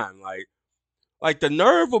time. Like the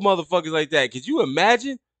nerve of motherfuckers like that. Could you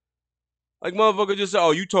imagine? Like, motherfucker just say,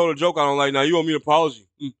 oh, you told a joke I don't like, now you owe me an apology.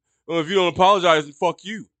 Well, if you don't apologize, then fuck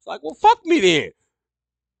you. It's like, well, fuck me then.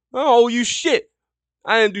 I don't owe you shit.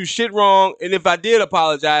 I didn't do shit wrong, and if I did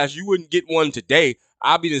apologize, you wouldn't get one today.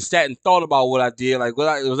 I'd be just sat and thought about what I did. Like,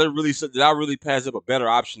 did I really pass up a better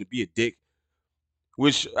option to be a dick?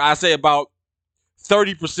 Which I say about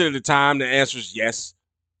 30% of the time, the answer is yes.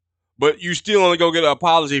 But you still only go get an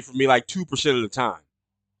apology from me like 2% of the time.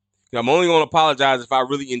 I'm only going to apologize if I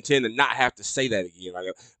really intend to not have to say that again. Like,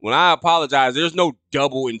 when I apologize, there's no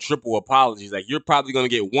double and triple apologies. Like, you're probably going to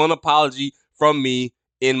get one apology from me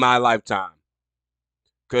in my lifetime.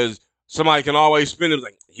 Because somebody can always spin it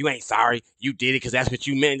like, you ain't sorry. You did it because that's what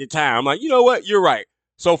you meant at the time. I'm like, you know what? You're right.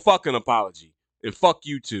 So fuck an apology. And fuck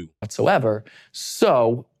you too. Whatsoever.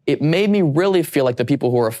 So it made me really feel like the people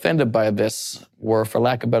who were offended by this were, for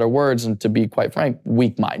lack of better words, and to be quite frank,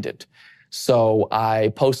 weak-minded. So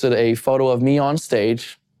I posted a photo of me on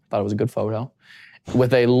stage, thought it was a good photo,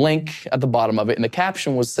 with a link at the bottom of it. And the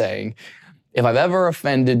caption was saying, if I've ever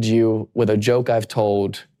offended you with a joke I've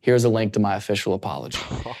told, here's a link to my official apology.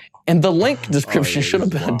 And the link description should have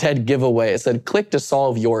been a dead giveaway. It said, click to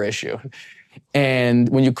solve your issue. And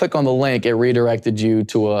when you click on the link, it redirected you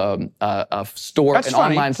to a store, That's an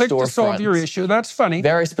funny. online click storefront. To solve your issue. That's funny.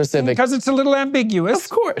 Very specific. Because it's a little ambiguous.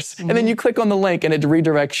 Of course. And then you click on the link and it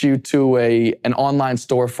redirects you to an online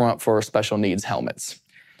storefront for special needs helmets.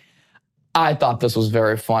 I thought this was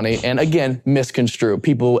very funny. And again, misconstrued.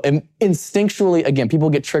 People instinctually, again, people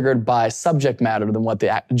get triggered by subject matter than what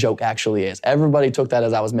the joke actually is. Everybody took that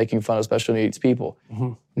as I was making fun of special needs people.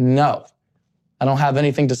 No. I don't have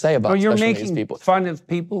anything to say about special needs people. You're making fun of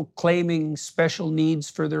people claiming special needs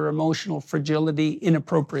for their emotional fragility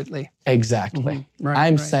inappropriately. Exactly. Right,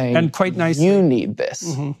 I'm saying, and quite nicely, you need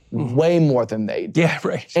this way more than they do. Yeah,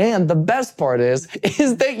 right. And the best part is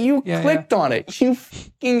that you clicked on it. You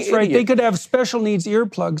fucking idiot. Right. They could have special needs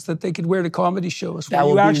earplugs that they could wear to comedy shows where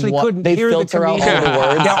you actually couldn't they hear the filter out comedian. all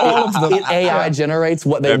the words. Yeah, all of them. AI generates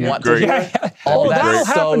what they want to hear. Oh, that'll that's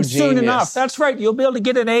happen so soon genius. enough. That's right. You'll be able to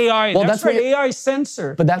get an AI. Well, that's right. AI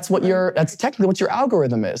censor. But that's technically what your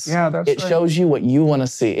algorithm is. Yeah, that's right. It shows you what you want to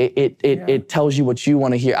see. It tells you what you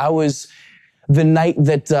want to hear. The night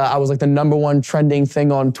that I was like the #1 trending thing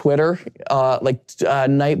on Twitter,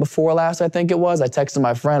 night before last, I think it was, I texted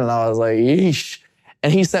my friend and I was like, yeesh.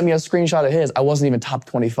 And he sent me a screenshot of his. I wasn't even top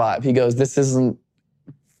 25. He goes,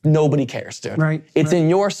 nobody cares, dude. Right. It's in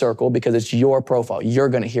your circle because it's your profile. You're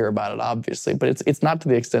going to hear about it, obviously, but it's not to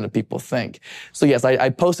the extent that people think. So yes, I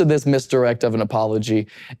posted this misdirect of an apology,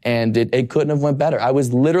 and it couldn't have went better. I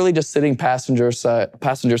was literally just sitting passenger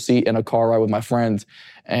seat in a car ride with my friend,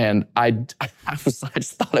 and I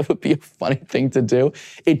just thought it would be a funny thing to do.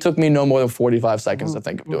 It took me no more than 45 seconds to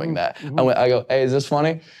think of doing that. I go, hey, is this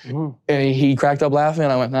funny? And he cracked up laughing,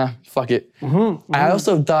 and I went, nah, fuck it. I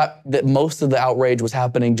also thought that most of the outrage was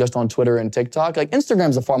happening just on Twitter and TikTok. Like,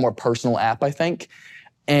 Instagram's a far more personal app, I think.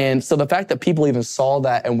 And so the fact that people even saw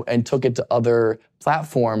that and took it to other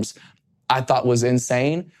platforms, I thought was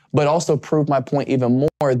insane, but also proved my point even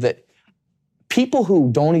more that people who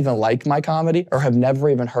don't even like my comedy or have never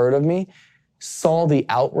even heard of me saw the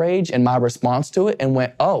outrage and my response to it and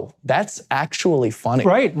went, oh, that's actually funny.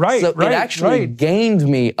 Right. So it actually gained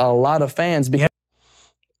me a lot of fans.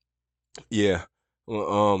 Yeah.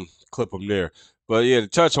 clip him there. But yeah, to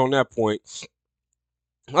touch on that point,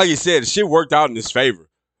 like you said, the shit worked out in his favor.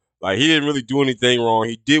 Like, he didn't really do anything wrong.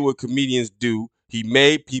 He did what comedians do. He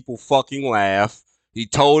made people fucking laugh. He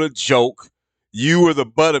told a joke. You were the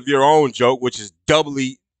butt of your own joke, which is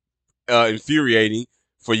doubly infuriating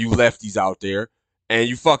for you lefties out there. And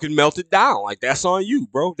you fucking melted down. Like, that's on you,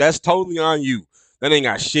 bro. That's totally on you. That ain't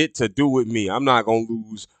got shit to do with me. I'm not going to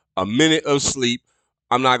lose a minute of sleep.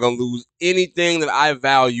 I'm not going to lose anything that I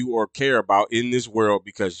value or care about in this world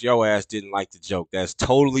because your ass didn't like the joke. That's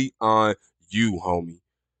totally on you, homie.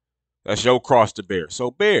 That's your cross to bear.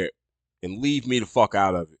 So bear it and leave me the fuck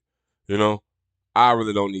out of it. You know? I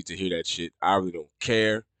really don't need to hear that shit. I really don't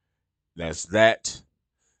care. That's that.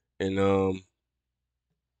 And I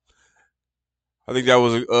think that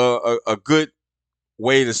was a good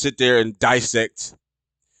way to sit there and dissect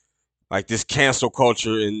like this cancel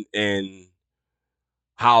culture and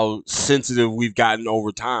how sensitive we've gotten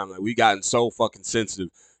over time. Like, we've gotten so fucking sensitive.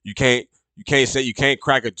 You can't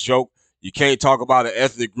crack a joke. You can't talk about an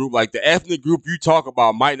ethnic group. Like, the ethnic group you talk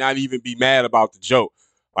about might not even be mad about the joke.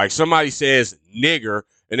 Like, somebody says nigger,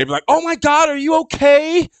 and they be like, oh my God, are you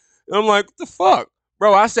okay? And I'm like, what the fuck?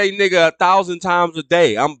 Bro, I say nigga 1,000 times a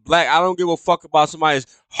day. I'm black. I don't give a fuck about somebody's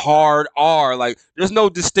hard R. Like, there's no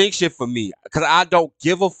distinction for me because I don't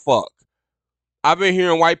give a fuck. I've been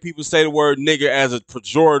hearing white people say the word nigger as a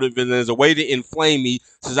pejorative and as a way to inflame me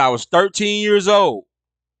since I was 13 years old.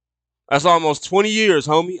 That's almost 20 years,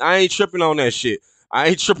 homie. I ain't tripping on that shit. I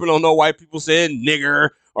ain't tripping on no white people saying nigger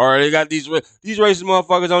or they got these racist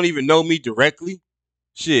motherfuckers don't even know me directly.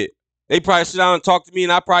 Shit. They probably sit down and talk to me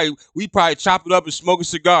and we probably chop it up and smoke a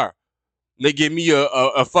cigar. And they give me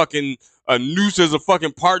a fucking a noose as a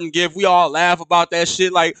fucking parting gift. We all laugh about that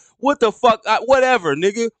shit. Like, what the fuck? Whatever,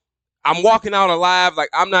 nigga. I'm walking out alive. Like,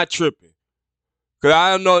 I'm not tripping. Because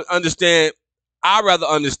I don't understand. I'd rather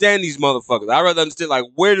understand these motherfuckers. I'd rather understand, like,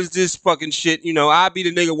 where does this fucking shit, I'd be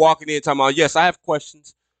the nigga walking in talking about, yes, I have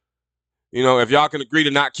questions. If y'all can agree to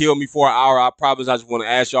not kill me for an hour, I promise I just want to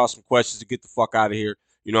ask y'all some questions to get the fuck out of here.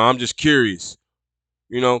 I'm just curious.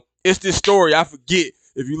 It's this story. I forget.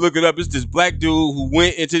 If you look it up, it's this black dude who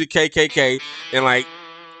went into the KKK and, like,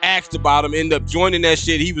 asked about him, ended up joining that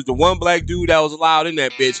shit. He was the one black dude that was allowed in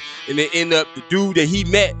that bitch. And then ended up the dude that he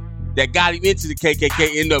met that got him into the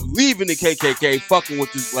KKK ended up leaving the KKK fucking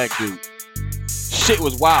with this black dude. Shit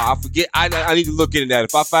was wild. I forget. I need to look into that.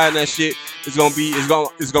 If I find that shit, it's gonna be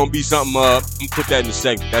something. I'm gonna put that in the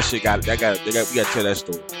segment. That shit we gotta tell that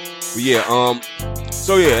story. But yeah,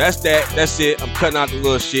 so yeah, that's that. That's it. I'm cutting out the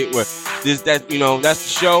little shit where that's the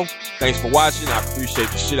show. Thanks for watching. I appreciate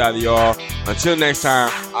the shit out of y'all. Until next time,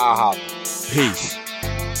 I'll holler. Peace.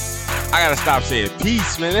 I gotta stop saying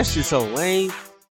peace, man. That shit's so lame.